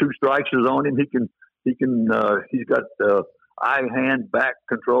 if 2 strikes is on him, he's got eye, hand, back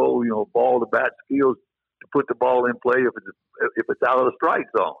control, ball to bat skills to put the ball in play if it's out of the strike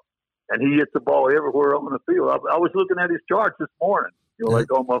zone. And he hits the ball everywhere on the field. I was looking at his charts this morning, like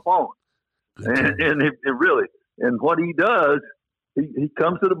on my phone. And it really, and what he does, he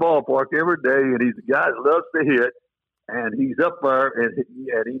comes to the ballpark every day, and he's a guy that loves to hit, and he's up there, and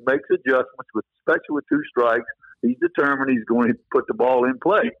he makes adjustments, especially with 2 strikes. He's determined he's going to put the ball in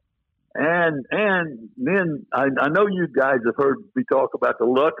play. And then I know you guys have heard me talk about the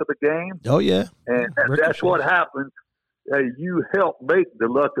luck of the game. Oh, yeah. And that's what happens. You help make the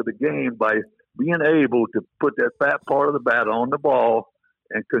luck of the game by being able to put that fat part of the bat on the ball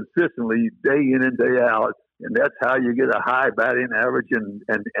and consistently day in and day out. And that's how you get a high batting average. And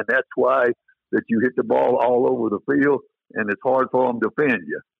that's why that you hit the ball all over the field, and it's hard for them to defend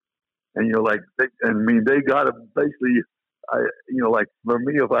you. And, they got to basically, like for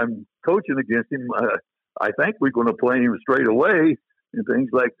me, if I'm coaching against him, I think we're going to play him straight away and things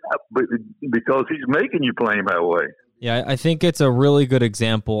like that, because he's making you play him that way. Yeah, I think it's a really good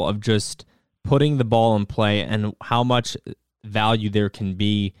example of just putting the ball in play and how much value there can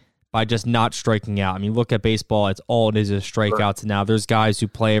be by just not striking out. I mean, look at baseball. It's all it is strikeouts now. There's guys who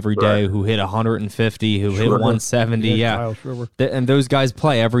play every day who hit 150, who hit 170. Yeah. And those guys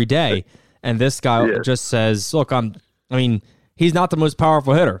play every day. And this guy just says, look, he's not the most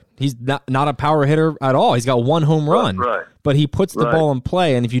powerful hitter. He's not a power hitter at all. He's got 1 home run. Right. But he puts the ball in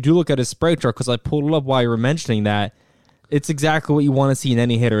play. And if you do look at his spray chart, because I pulled it up while you were mentioning that, it's exactly what you want to see in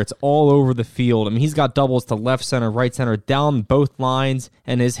any hitter. It's all over the field. I mean, he's got doubles to left center, right center, down both lines,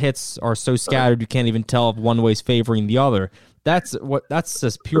 and his hits are so scattered you can't even tell if one way's favoring the other. That's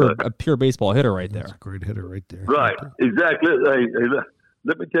just a pure baseball hitter right there. That's a great hitter right there. Right, exactly. Hey,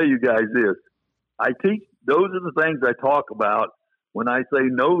 let me tell you guys this. I teach, those are the things I talk about when I say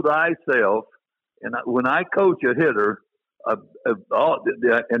know thyself, and when I coach a hitter, and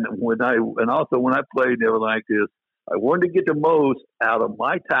also when I played and everything like this, I wanted to get the most out of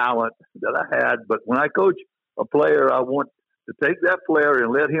my talent that I had. But when I coach a player, I want to take that player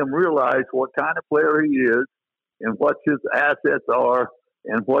and let him realize what kind of player he is and what his assets are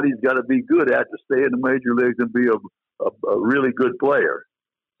and what he's got to be good at to stay in the major leagues and be a really good player.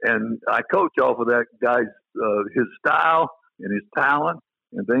 And I coach off of that guy's his style and his talent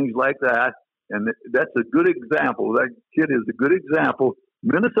and things like that. And that's a good example. That kid is a good example.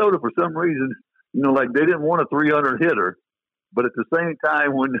 Minnesota, for some reason, they didn't want a 300 hitter, but at the same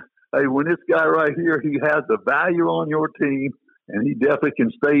time, when this guy right here, he has the value on your team, and he definitely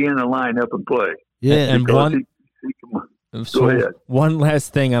can stay in the lineup and play. Yeah, and go ahead. One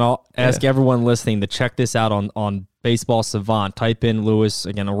last thing, and I'll ask everyone listening to check this out on Baseball Savant. Type in Lewis,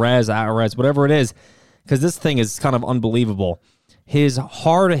 again, Arez, whatever it is, because this thing is kind of unbelievable. His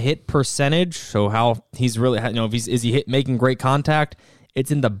hard hit percentage, so how he's really, is he making great contact? It's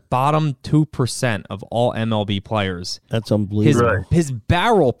in the bottom 2% of all MLB players. That's unbelievable. His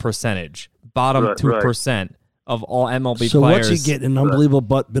barrel percentage, bottom 2% of all MLB players. So what's he getting? An unbelievable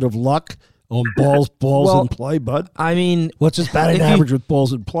bit of luck on balls in play, bud? I mean, what's his batting average with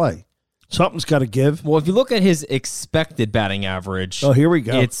balls in play? Something's got to give. Well, if you look at his expected batting average. Oh, here we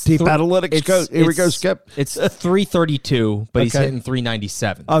go. It's deep analytics. Here we go, Skip. It's 332, but he's hitting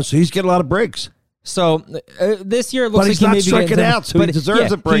 397. Oh, so he's getting a lot of breaks. So this year it looks like he's not striking out, so he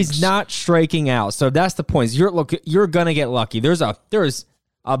deserves a break. He's not striking out, so that's the point. You're gonna get lucky. There's a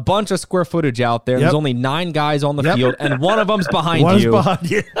bunch of square footage out there. Yep. There's only 9 guys on the field, and one of them's behind you.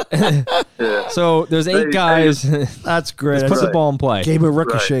 So there's 8 guys. That's great. Let's put the ball in play. Game of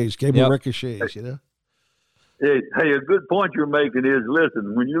ricochets. Game of ricochets. Hey, a good point you're making is,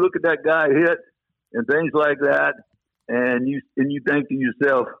 listen, when you look at that guy hit and things like that, and you think to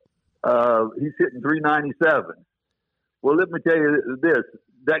yourself, he's hitting 397. Well, let me tell you this.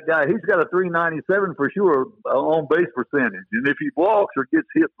 That guy, he's got a 397 for sure on base percentage. And if he walks or gets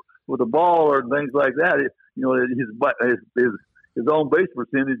hit with a ball or things like that, his on base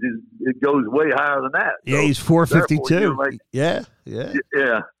percentage it goes way higher than that. Yeah, so he's 452. Yeah. In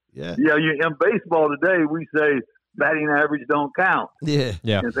baseball today, we say batting average don't count. Yeah.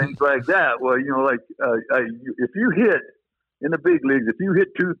 And things like that. Well, if you hit in the big leagues, if you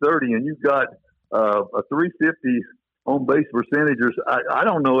hit 230 and you've got a 350 on base percentages, I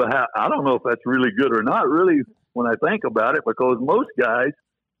don't know if that's really good or not. Really, when I think about it, because most guys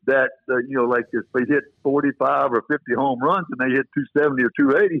that if they hit 45 or 50 home runs and they hit 270 or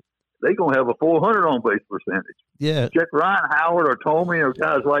 280, they're gonna have a 400 on base percentage. Yeah, check Ryan Howard or Tomey or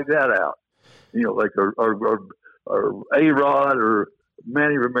guys like that out. Or A-Rod or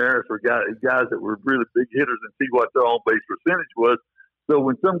Manny Ramirez were guys that were really big hitters and see what their on base percentage was. So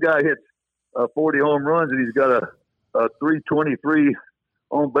when some guy hits 40 home runs and he's got a 323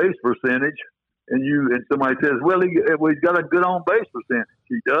 on base percentage, and somebody says, well, he's got a good on base percentage.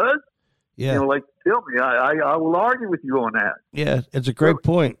 He does. Yeah. You know, like, tell me, I will argue with you on that. Yeah, it's a great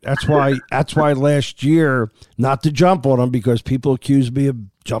point. That's why last year, not to jump on him because people accuse me of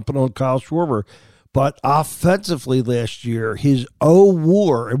jumping on Kyle Schwarber, but offensively last year, his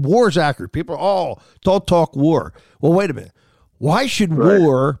WAR, and WAR is accurate. People, don't talk WAR. Well, wait a minute. Why should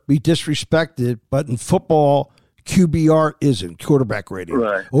WAR be disrespected, but in football, QBR isn't, quarterback rating,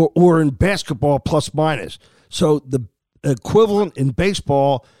 right? Or in basketball, plus minus. So the equivalent in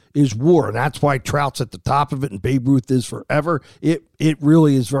baseball is WAR, and that's why Trout's at the top of it and Babe Ruth is forever. It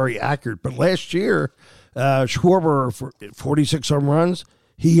really is very accurate. But last year, Schwarber, for 46 home runs,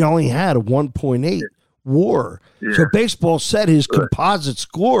 he only had a 1.8 WAR. Yeah. So baseball said his composite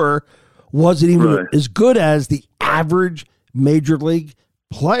score wasn't even as good as the average major league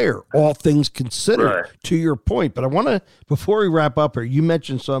player, all things considered, to your point. But I want to, before we wrap up here, you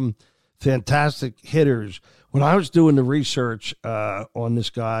mentioned some fantastic hitters. When I was doing the research on this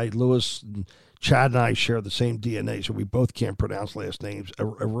guy, Lewis, and Chad and I share the same DNA, so we both can't pronounce last names,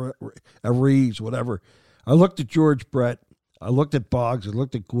 Aries, whatever. I looked at George Brett, I looked at Boggs, I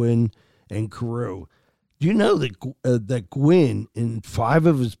looked at Gwynn and Carew. Do you know that Gwynn, in 5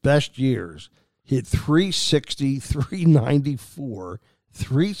 of his best years, hit 360, 394,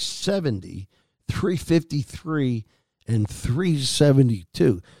 370, 353, and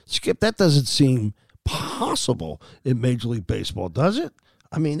 372. Skip, that doesn't seem possible in Major League Baseball, does it?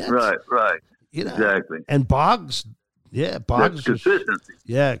 I mean, that's, right. You know, exactly. And Boggs, Boggs, consistency.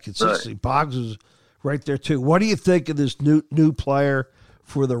 Consistency. Right. Boggs is right there too. What do you think of this new player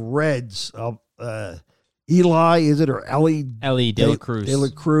for the Reds? Eli, is it, or Ellie De La Cruz? De La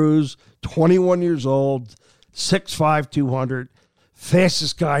Cruz, 21 years old, 6'5", 200.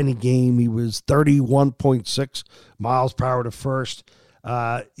 Fastest guy in the game. He was 31.6 miles per hour to first.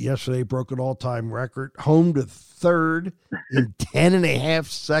 Yesterday broke an all-time record. Home to third in 10.5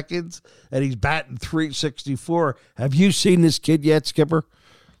 seconds, and he's batting .364. Have you seen this kid yet, Skipper?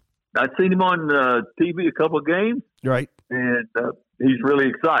 I've seen him on TV a couple of games. Right. And he's really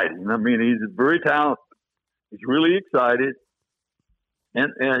exciting. I mean, he's very talented. He's really excited.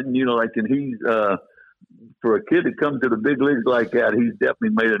 And you know, like, and he's for a kid that comes to the big leagues like that, he's definitely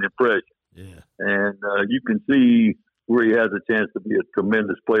made an impression. Yeah. And you can see where he has a chance to be a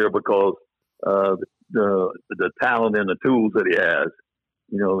tremendous player because the talent and the tools that he has.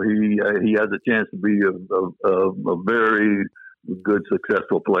 You know, he has a chance to be a very good,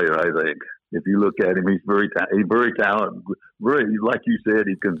 successful player, I think. If you look at him, he's very talented. Very, like you said,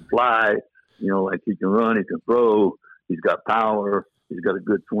 he can fly. You know, like he can run, he can throw. He's got power. He's got a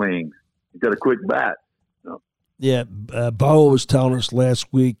good swing. He's got a quick bat. You know? Yeah, Bo was telling us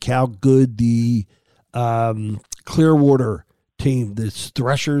last week how good the Clearwater team, the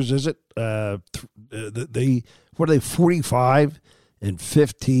Threshers, is it? What are they, 45 and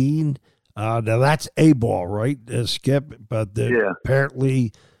 15? Now that's A ball, right, Skip? But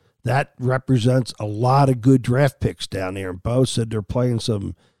apparently that represents a lot of good draft picks down there. And Bo said they're playing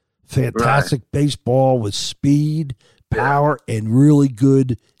some fantastic baseball with speed, power, and really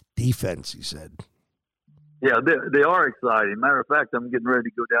good defense, he said. Yeah, they are exciting. Matter of fact, I'm getting ready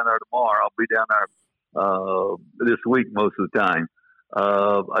to go down there tomorrow. I'll be down there this week most of the time.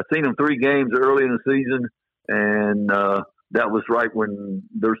 I've seen them 3 games early in the season, and that was right when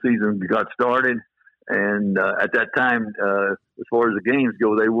their season got started. And at that time, as far as the games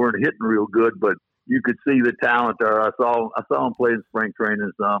go, they weren't hitting real good, but you could see the talent there. I saw them play in spring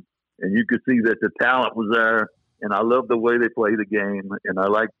training some, and you could see that the talent was there. And I love the way they play the game, and I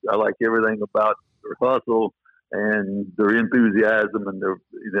like everything about their hustle and their enthusiasm, and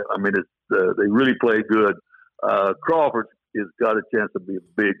they really play good. Crawford has got a chance to be a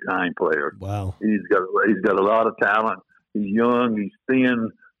big time player. Wow, he's got a lot of talent. He's young, he's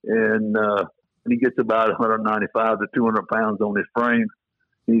thin, and he gets about 195 to 200 pounds on his frame.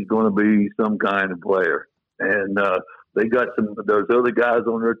 He's going to be some kind of player. And they got those other guys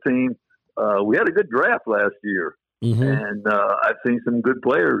on their team. We had a good draft last year, and I've seen some good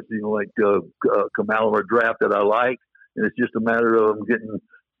players, you know, like Kamala were drafted I like, and it's just a matter of them getting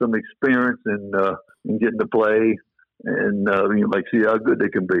some experience and getting to play and see how good they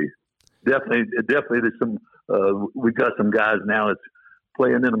can be. Definitely, there's some. We've got some guys now that's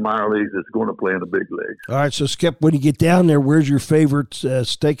playing in the minor leagues that's going to play in the big leagues. All right, so Skip, when you get down there, where's your favorite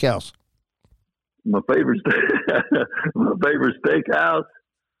steakhouse? My favorite steakhouse.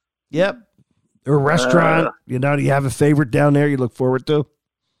 Yep. Or a restaurant? Do you have a favorite down there you look forward to?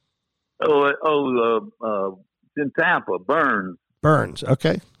 It's in Tampa, Burns. Burns.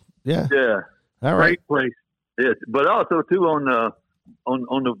 Okay. Yeah. Yeah. All right. Great place. Yes, but also too on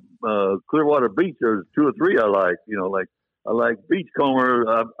the Clearwater Beach, there's 2 or 3 I like. I like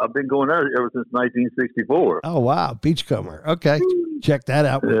Beachcomber. I've been going there ever since 1964. Oh wow, Beachcomber. Okay, check that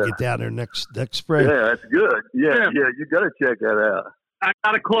out when we get down there next spring. Yeah, that's good. Yeah, you got to check that out. I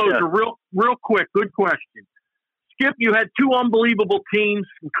got to close real quick. Good question. Skip, you had 2 unbelievable teams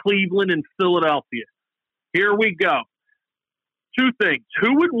from Cleveland and Philadelphia. Here we go. 2 things.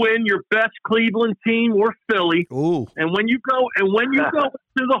 Who would win, your best Cleveland team or Philly? Ooh. And when you go to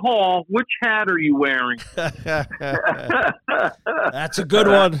the hall, which hat are you wearing? That's a good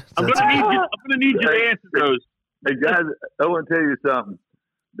one. I'm gonna need you to answer those. Hey guys, I want to tell you something.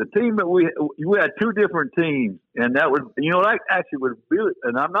 The team that we had 2 different teams, and that would that actually would be.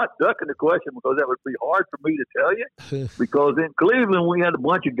 And I'm not ducking the question because that would be hard for me to tell you. Because in Cleveland we had a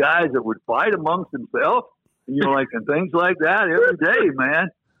bunch of guys that would fight amongst themselves. And things like that every day, man.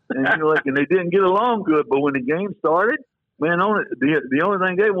 And and they didn't get along good. But when the game started, man, the only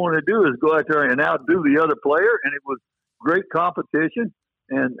thing they wanted to do is go out there and outdo the other player, and it was great competition,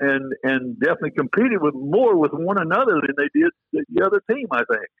 and definitely competed more with one another than they did the other team, I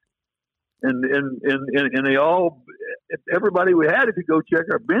think. And they all, everybody we had, if you go check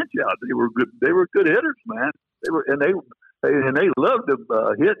our bench out, they were good. They were good hitters, man. They loved to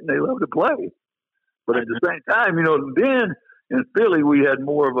hit and they loved to play. But at the same time, then in Philly, we had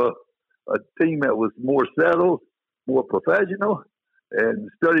more of a team that was more settled, more professional, and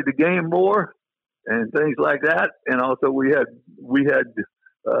studied the game more and things like that. And also we had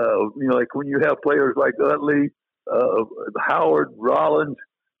like when you have players like Utley, Howard, Rollins,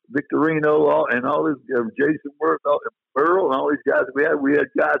 Victorino, and all this, Jason Earl, and all these guys we had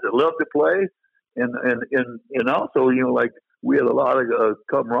guys that loved to play. And also, like we had a lot of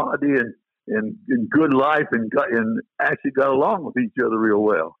camaraderie and good life and actually got along with each other real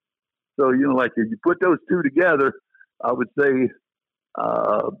well. So, like if you put those 2 together, I would say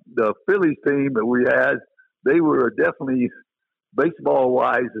the Phillies team that we had, they were definitely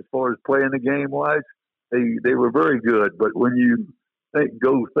baseball-wise, as far as playing the game-wise, they were very good. But when you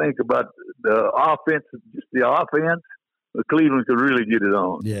think about the offense, just the offense, the Cleveland could really get it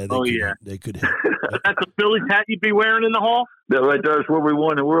on. Yeah. They could hit. That's a Phillies hat you'd be wearing in the hall? That right there is where we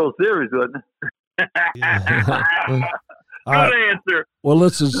won the World Series, wasn't it? Good answer. Well,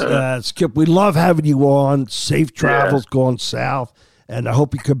 listen, Skip, we love having you on. Safe travels going south. And I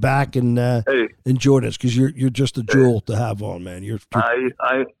hope you come back and enjoy this because you're just a jewel to have on, man.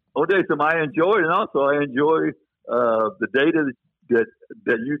 I enjoy it, and also I enjoy the data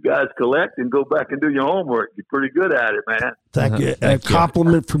that you guys collect and go back and do your homework. You're pretty good at it, man. Thank you. A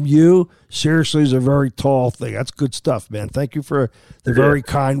compliment from you, seriously, is a very tall thing. That's good stuff, man. Thank you for the very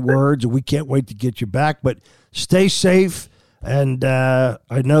kind words, and we can't wait to get you back. But stay safe, and I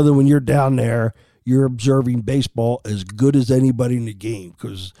know that when you're down there, you're observing baseball as good as anybody in the game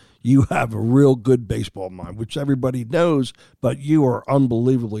because you have a real good baseball mind, which everybody knows, but you are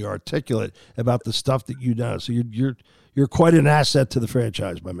unbelievably articulate about the stuff that you know. So you're quite an asset to the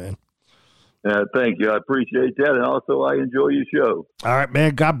franchise, my man. Thank you. I appreciate that. And also, I enjoy your show. All right,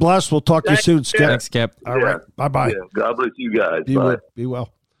 man. God bless. We'll talk to you soon, Skip. Thanks, Skip. All right. Bye-bye. Yeah. God bless you guys. Bye. Be well.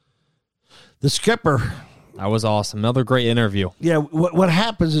 The Skipper. That was awesome. Another great interview. Yeah, what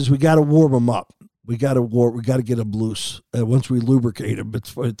happens is we got to warm them up. We got to get them loose. Once we lubricate them, it's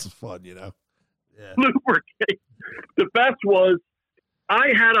fun, Yeah. Lubricate. The best was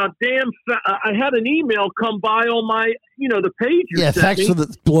I had an email come by on my, the page. Yeah, thanks for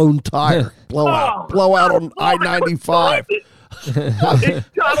the blown tire. Blowout on I-95. Wait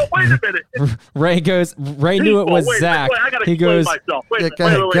a minute. Ray knew it was Zach. I got to he explain goes, myself.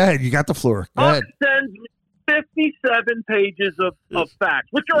 Go ahead. You got the floor. Go ahead. Sends me 57 pages of facts,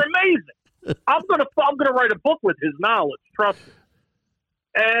 which are amazing. I'm gonna write a book with his knowledge. Trust me.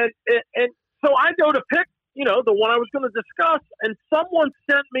 And so I go to pick, the one I was going to discuss, and someone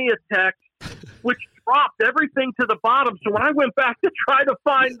sent me a text which dropped everything to the bottom. So when I went back to try to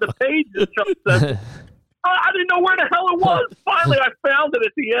find the page that Chuck said, I didn't know where the hell it was. Finally, I found it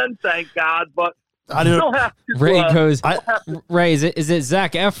at the end, thank God. But I still have to. Ray goes, Ray, is it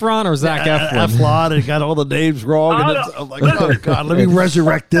Zach Efron or Zach Efron? Efron, and got all the names wrong. And I'm like, oh, God, let me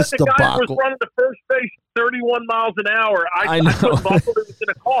resurrect this debacle. The guy was running the first base 31 miles an hour. I couldn't believe it was in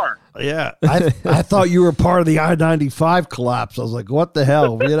a car. Yeah. I thought you were part of the I-95 collapse. I was like, what the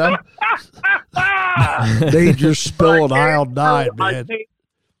hell, Major spill on aisle 9, man.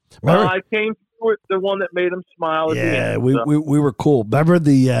 I came the one that made him smile. At the Yeah, end, we were cool. Remember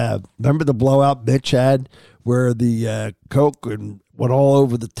the blowout Mitch had where the Coke and went all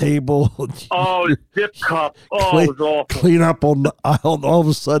over the table. Oh, dip cup. Oh, it was awful. Clean up on the aisle. And all of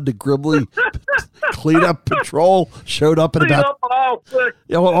a sudden, the Grimley cleanup patrol showed up in about.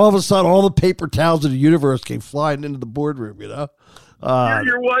 All of a sudden, all the paper towels of the universe came flying into the boardroom. You know,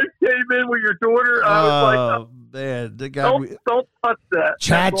 your wife came in with your daughter. I was like, man, the guy. Don't touch that.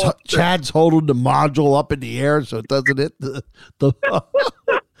 Chad's holding the module up in the air so it doesn't hit the.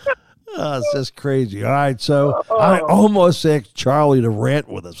 It's just crazy. All right, so I almost asked Charlie to rant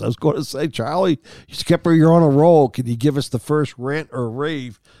with us. I was going to say, Charlie, Skipper, you're on a roll. Can you give us the first rant or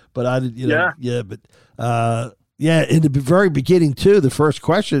rave? But I didn't, in the very beginning too, the first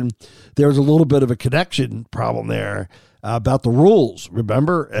question, there was a little bit of a connection problem there about the rules.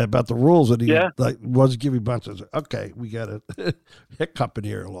 Remember about the rules that he wasn't giving bunches. Okay, we got a hiccup in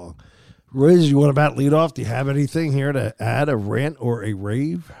here along. Riz, you want to lead off? Do you have anything here to add, a rant or a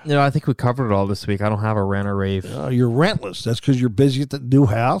rave? I think we covered it all this week. I don't have a rant or rave. You're rantless. That's because you're busy at the new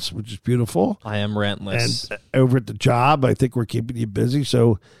house, which is beautiful. I am rantless. And over at the job, I think we're keeping you busy.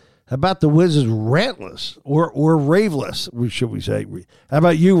 So how about the Wiz is rantless or raveless, should we say? How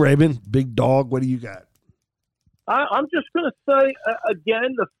about you, Raymond? Big dog, what do you got? I'm just going to say,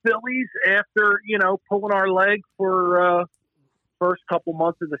 again, the Phillies, after, pulling our leg for first couple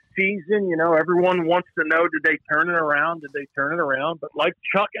months of the season, everyone wants to know, did they turn it around? But like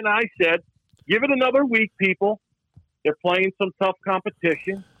Chuck and I said, give it another week, people. They're playing some tough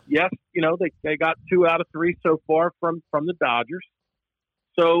competition. Yes, they got 2 out of 3 so far from the Dodgers.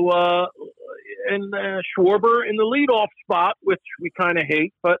 So, and Schwarber in the leadoff spot, which we kind of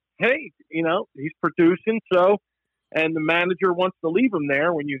hate, but hey, he's producing. So, and the manager wants to leave him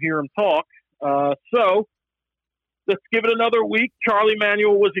there when you hear him talk. So let's give it another week. Charlie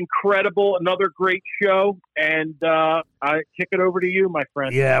Manuel was incredible. Another great show. And I kick it over to you, my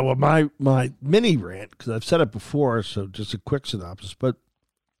friend. Yeah, well, my mini rant, because I've said it before, so just a quick synopsis, but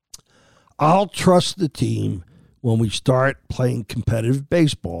I'll trust the team when we start playing competitive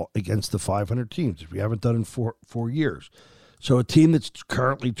baseball against the 500 teams, if we haven't done in four years. So a team that's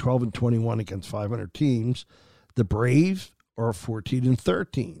currently 12-21 against 500 teams, the Braves are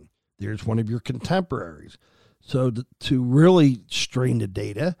 14-13. There's one of your contemporaries. So to really strain the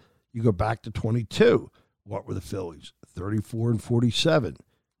data, you go back to 22. What were the Phillies? 34-47.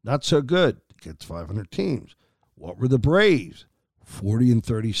 Not so good against 500 teams. What were the Braves?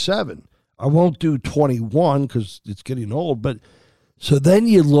 40-37. I won't do 21 because it's getting old, but so then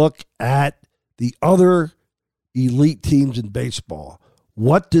you look at the other elite teams in baseball.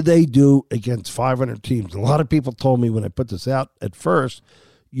 What do they do against 500 teams? A lot of people told me when I put this out at first,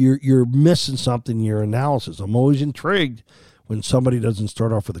 you're missing something in your analysis. I'm always intrigued when somebody doesn't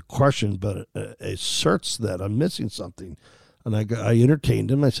start off with a question, but asserts that I'm missing something. And I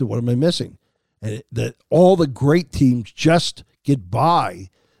entertained him. I said, what am I missing? And that all the great teams just get by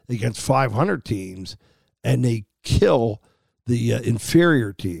against 500 teams, and they kill the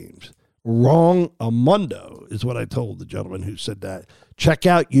inferior teams. Wrong amundo is what I told the gentleman who said that. Check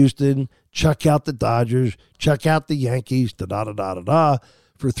out Houston, check out the Dodgers, check out the Yankees, da-da-da-da-da-da,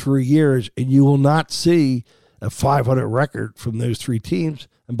 for 3 years, and you will not see a 500 record from those 3 teams.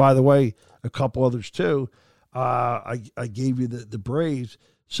 And by the way, a couple others too. I gave you the Braves.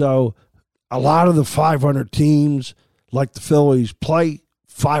 So a lot of the 500 teams, like the Phillies, play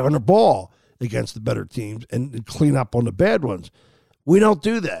 500 ball against the better teams and clean up on the bad ones. We don't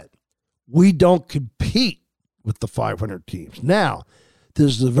do that. We don't compete with the 500 teams. Now,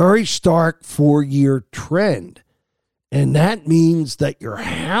 there's a very stark 4-year trend, and that means that your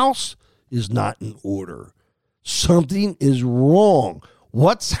house is not in order. Something is wrong.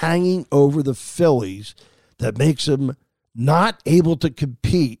 What's hanging over the Phillies that makes them not able to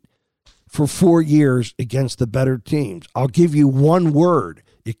compete for 4 years against the better teams? I'll give you one word.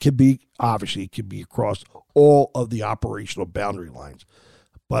 It could be, obviously, it could be across all of the operational boundary lines.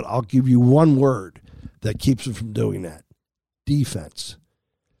 But I'll give you one word that keeps them from doing that. Defense.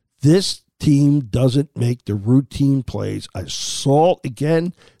 This team doesn't make the routine plays. I saw it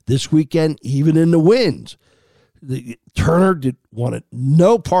again this weekend, even in the wins. Turner wanted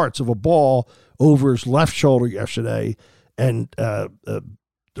no parts of a ball over his left shoulder yesterday, and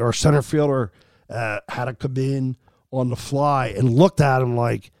our center fielder had to come in on the fly and looked at him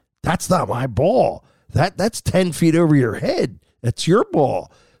like, that's not my ball. That's 10 feet over your head. That's your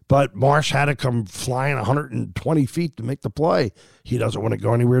ball. But Marsh had to come flying 120 feet to make the play. He doesn't want to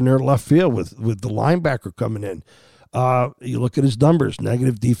go anywhere near left field with the linebacker coming in. You look at his numbers,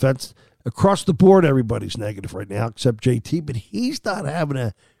 negative defense. Across the board, everybody's negative right now except JT, but he's not having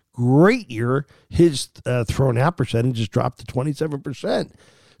a great year, his thrown out percentage has dropped to 27%.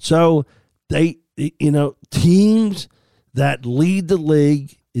 So teams that lead the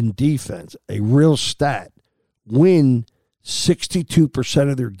league in defense, a real stat, win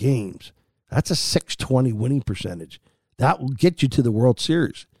 62% of their games. That's a 620 winning percentage. That will get you to the World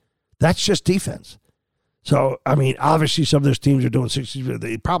Series. That's just defense. So, I mean, obviously some of those teams are doing 60.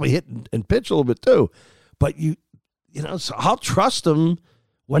 They probably hit and pitch a little bit too. But, so I'll trust them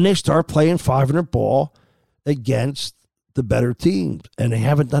when they start playing 500 ball against the better teams. And they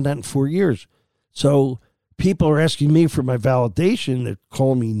haven't done that in 4 years. So people are asking me for my validation. They're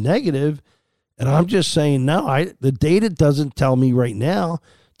calling me negative. And I'm just saying, no, the data doesn't tell me right now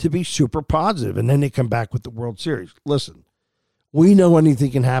to be super positive. And then they come back with the World Series. Listen, we know anything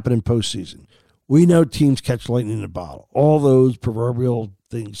can happen in postseason. We know teams catch lightning in a bottle. All those proverbial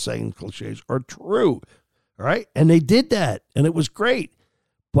things, saying cliches are true. All right. And they did that. And it was great.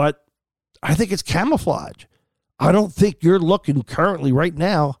 But I think it's camouflage. I don't think you're looking currently right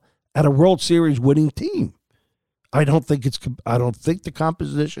now at a World Series winning team. I don't think the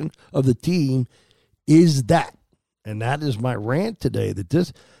composition of the team is that. And that is my rant today.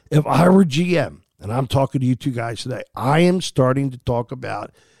 If I were GM, and I'm talking to you two guys today, I am starting to talk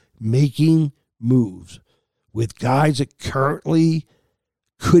about making moves with guys that currently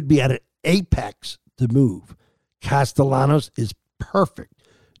could be at an apex to move. Castellanos is perfect.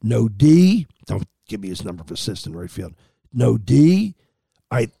 No D. Don't give me his number of assists in right field. No D.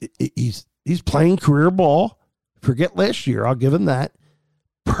 He's playing career ball. Forget last year. I'll give him that.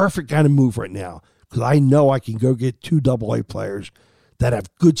 Perfect kind of move right now because I know I can go get 2 AA players that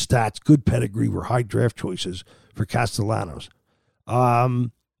have good stats, good pedigree, were high draft choices for Castellanos.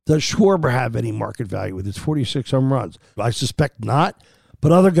 Does Schwarber have any market value with his 46 home runs? I suspect not,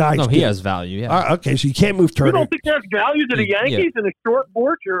 but other guys No, he has value, yeah. Okay, so you can't move Turner. You don't think there's value to the Yankees in a short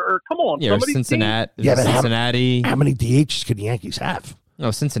porch? Or come on. Yeah, Cincinnati. How many DHs can the Yankees have?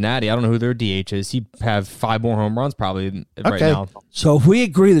 No, Cincinnati. I don't know who their DH is. He'd have 5 more home runs probably right now. So if we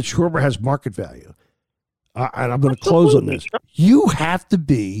agree that Schwarber has market value, and I'm going to close on this, you have to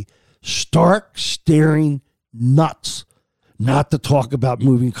be stark, staring nuts not to talk about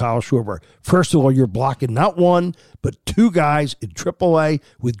moving Kyle Schwarber. First of all, you're blocking not 1, but 2 guys in AAA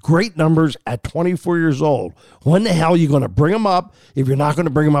with great numbers at 24 years old. When the hell are you going to bring them up if you're not going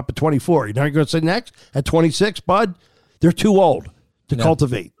to bring them up at 24? You're not going to say next at 26, bud? They're too old to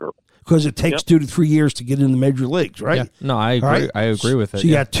cultivate because it takes 2 to 3 years to get in the major leagues, right? Yeah. No, I agree. Right? I agree with it. So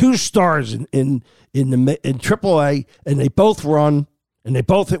you got 2 stars in AAA, and they both run, and they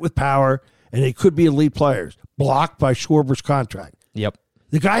both hit with power, and they could be elite players. Blocked by Schwarber's contract. Yep.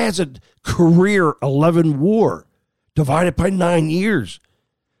 The guy has a career 11 WAR divided by 9 years.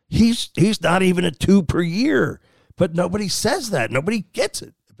 He's not even a 2 per year, but nobody says that. Nobody gets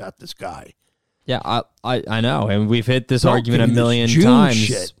it about this guy. Yeah, I know, and we've hit this argument a million times.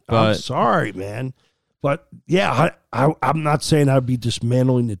 Shit. But I'm sorry, man, but yeah, I'm not saying I'd be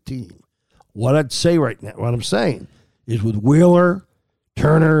dismantling the team. What I'd say right now, what I'm saying is with Wheeler,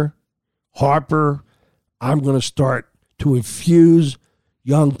 Turner, Harper, I'm going to start to infuse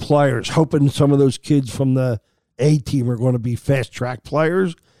young players, hoping some of those kids from the A team are going to be fast track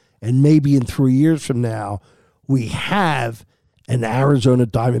players, and maybe in 3 years from now we have an Arizona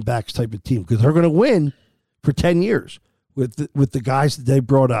Diamondbacks type of team because they're going to win for 10 years with the guys that they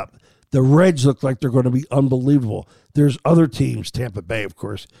brought up. The Reds look like they're going to be unbelievable. There's other teams, Tampa Bay, of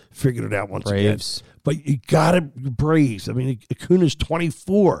course, figured it out once Braves. again. But you got to Braves. I mean, Acuna's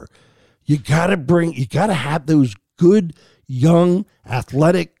 24. You got to have those good, young,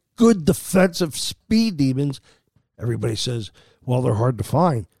 athletic, good defensive speed demons. Everybody says, well, they're hard to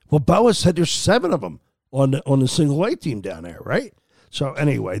find. Well, Boa said there's 7 of them on the single A team down there, right? So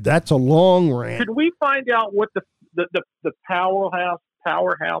anyway, that's a long rant. Could we find out what the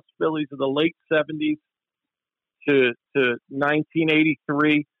powerhouse Phillies of the late 70s to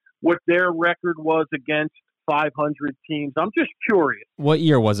 1983, what their record was against 500 teams? I'm just curious. What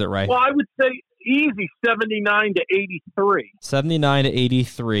year was it, Ray? Well, I would say easy 79 to 83. 79 to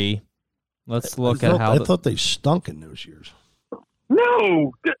 83. Let's look at how. I thought they stunk in those years.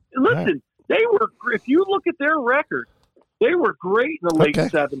 No, listen, they were. If you look at their record, they were great in the late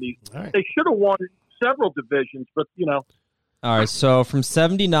 70s. Right. They should have won several divisions, but All right, so from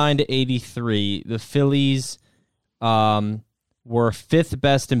 79 to 83, the Phillies were 5th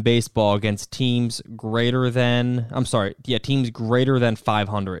best in baseball against teams greater than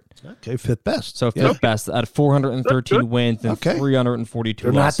 500. Okay, 5th best. So 5th best at 413 wins and 342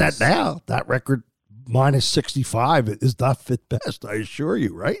 They're losses. not that now. That record minus 65 is not fifth best, I assure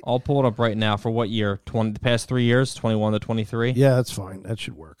you, right? I'll pull it up right now. For what year? The past 3 years, 21 to 23? Yeah, that's fine. That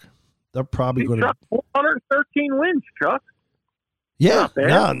should work. They're probably going to... 413 wins, Chuck. Yeah,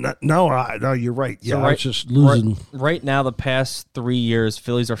 no, you're right. Yeah, So I was just losing. Right now, the past 3 years,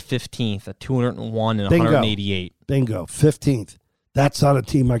 Phillies are 15th at 201 and Bingo. 188. Bingo, 15th. That's not a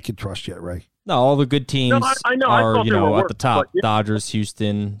team I can trust yet, right? No, all the good teams I know. I are, thought they were at worse, the top. but yeah. Dodgers,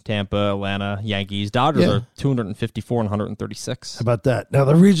 Houston, Tampa, Atlanta, Yankees. Dodgers are 254 and 136. How about that? Now,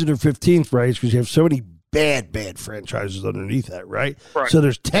 the reason they're 15th, right, is because you have so many bad franchises underneath that, right? So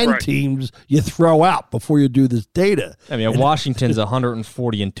there's 10 teams you throw out before you do this data. I mean, Washington's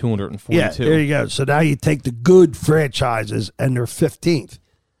 140 and 242. Yeah, there you go. So now you take the good franchises, and they're 15th.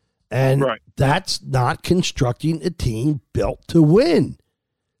 And that's not constructing a team built to win.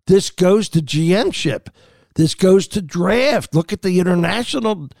 This goes to GMship. This goes to draft. Look at the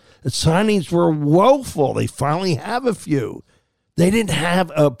international signings were woeful. They finally have a few. They didn't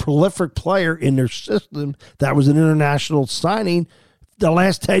have a prolific player in their system that was an international signing the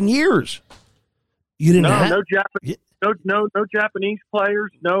last 10 years. You didn't have no Japanese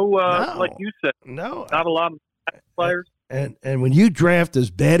players, no, like you said, not a lot of players. And when you draft as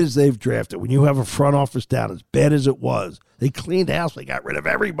bad as they've drafted, when you have a front office down as bad as it was, they cleaned house. They got rid of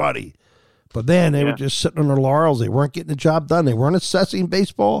everybody. But then they were just sitting on their laurels. They weren't getting the job done. They weren't assessing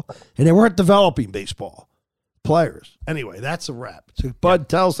baseball, and they weren't developing baseball players. Anyway, that's a wrap. So, Bud,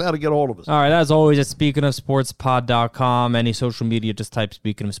 tell us how to get a hold of us. All right, as always, at speakingofsportspod.com. Any social media, just type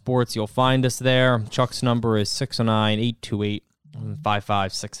Speaking of Sports. You'll find us there. Chuck's number is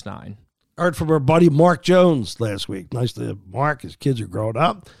 609-828-5569. Heard from our buddy Mark Jones last week. Nice to have Mark. His kids are growing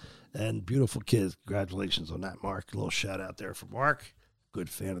up, and beautiful kids. Congratulations on that, Mark. A little shout-out there for Mark. Good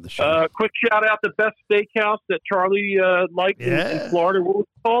fan of the show. Quick shout-out to Best Steakhouse that Charlie liked in Florida. What was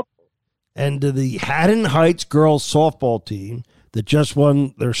it called? And to the Haddon Heights girls softball team that just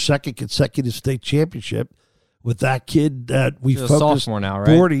won their second consecutive state championship with that kid that we focused. She's a sophomore now, right?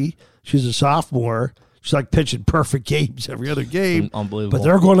 40. She's a sophomore. She's like pitching perfect games every other game. Unbelievable. But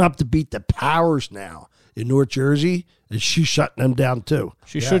they're going up to beat the Powers now in North Jersey, and she's shutting them down too.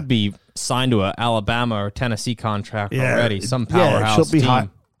 She should be signed to an Alabama or Tennessee contract already. Some powerhouse she'll be team.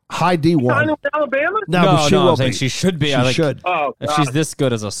 High D1. Signed with Alabama? No, I'm saying she should be. She should. If she's this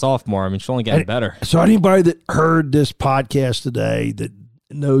good as a sophomore, I mean, she's only getting better. So anybody that heard this podcast today that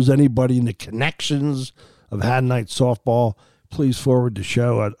knows anybody in the connections of Haddon Heights softball, please forward the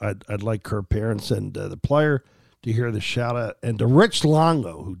show. I'd like her parents and the player to hear the shout out. And to Rich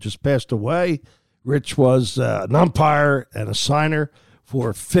Longo, who just passed away. Rich was an umpire and a signer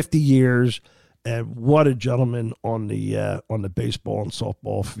for 50 years. And what a gentleman on the baseball and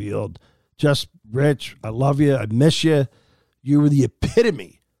softball field. Just, Rich, I love you. I miss you. You were the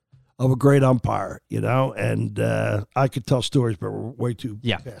epitome of a great umpire, and I could tell stories, but we're way too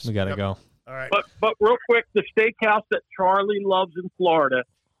fast. We got to go. All right. But real quick, the steakhouse that Charlie loves in Florida,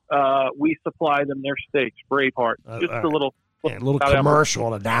 we supply them their steaks. Braveheart. Just a little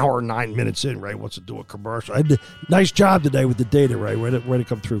commercial an hour and 9 minutes in, right? What's it do a commercial? I did nice job today with the data, right? Way to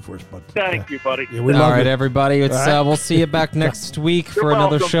come through for us, bud. Thank you, buddy. Yeah, we All love right, you. everybody. It's we'll see you back next week for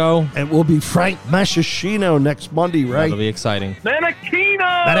another show. And we'll be Frank Mashishino next Monday, right? That'll be exciting.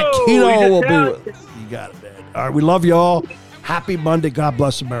 Manakino will be with us. You got it, man. All right, we love you all. Happy Monday. God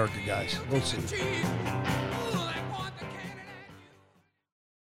bless America, guys. We'll see you.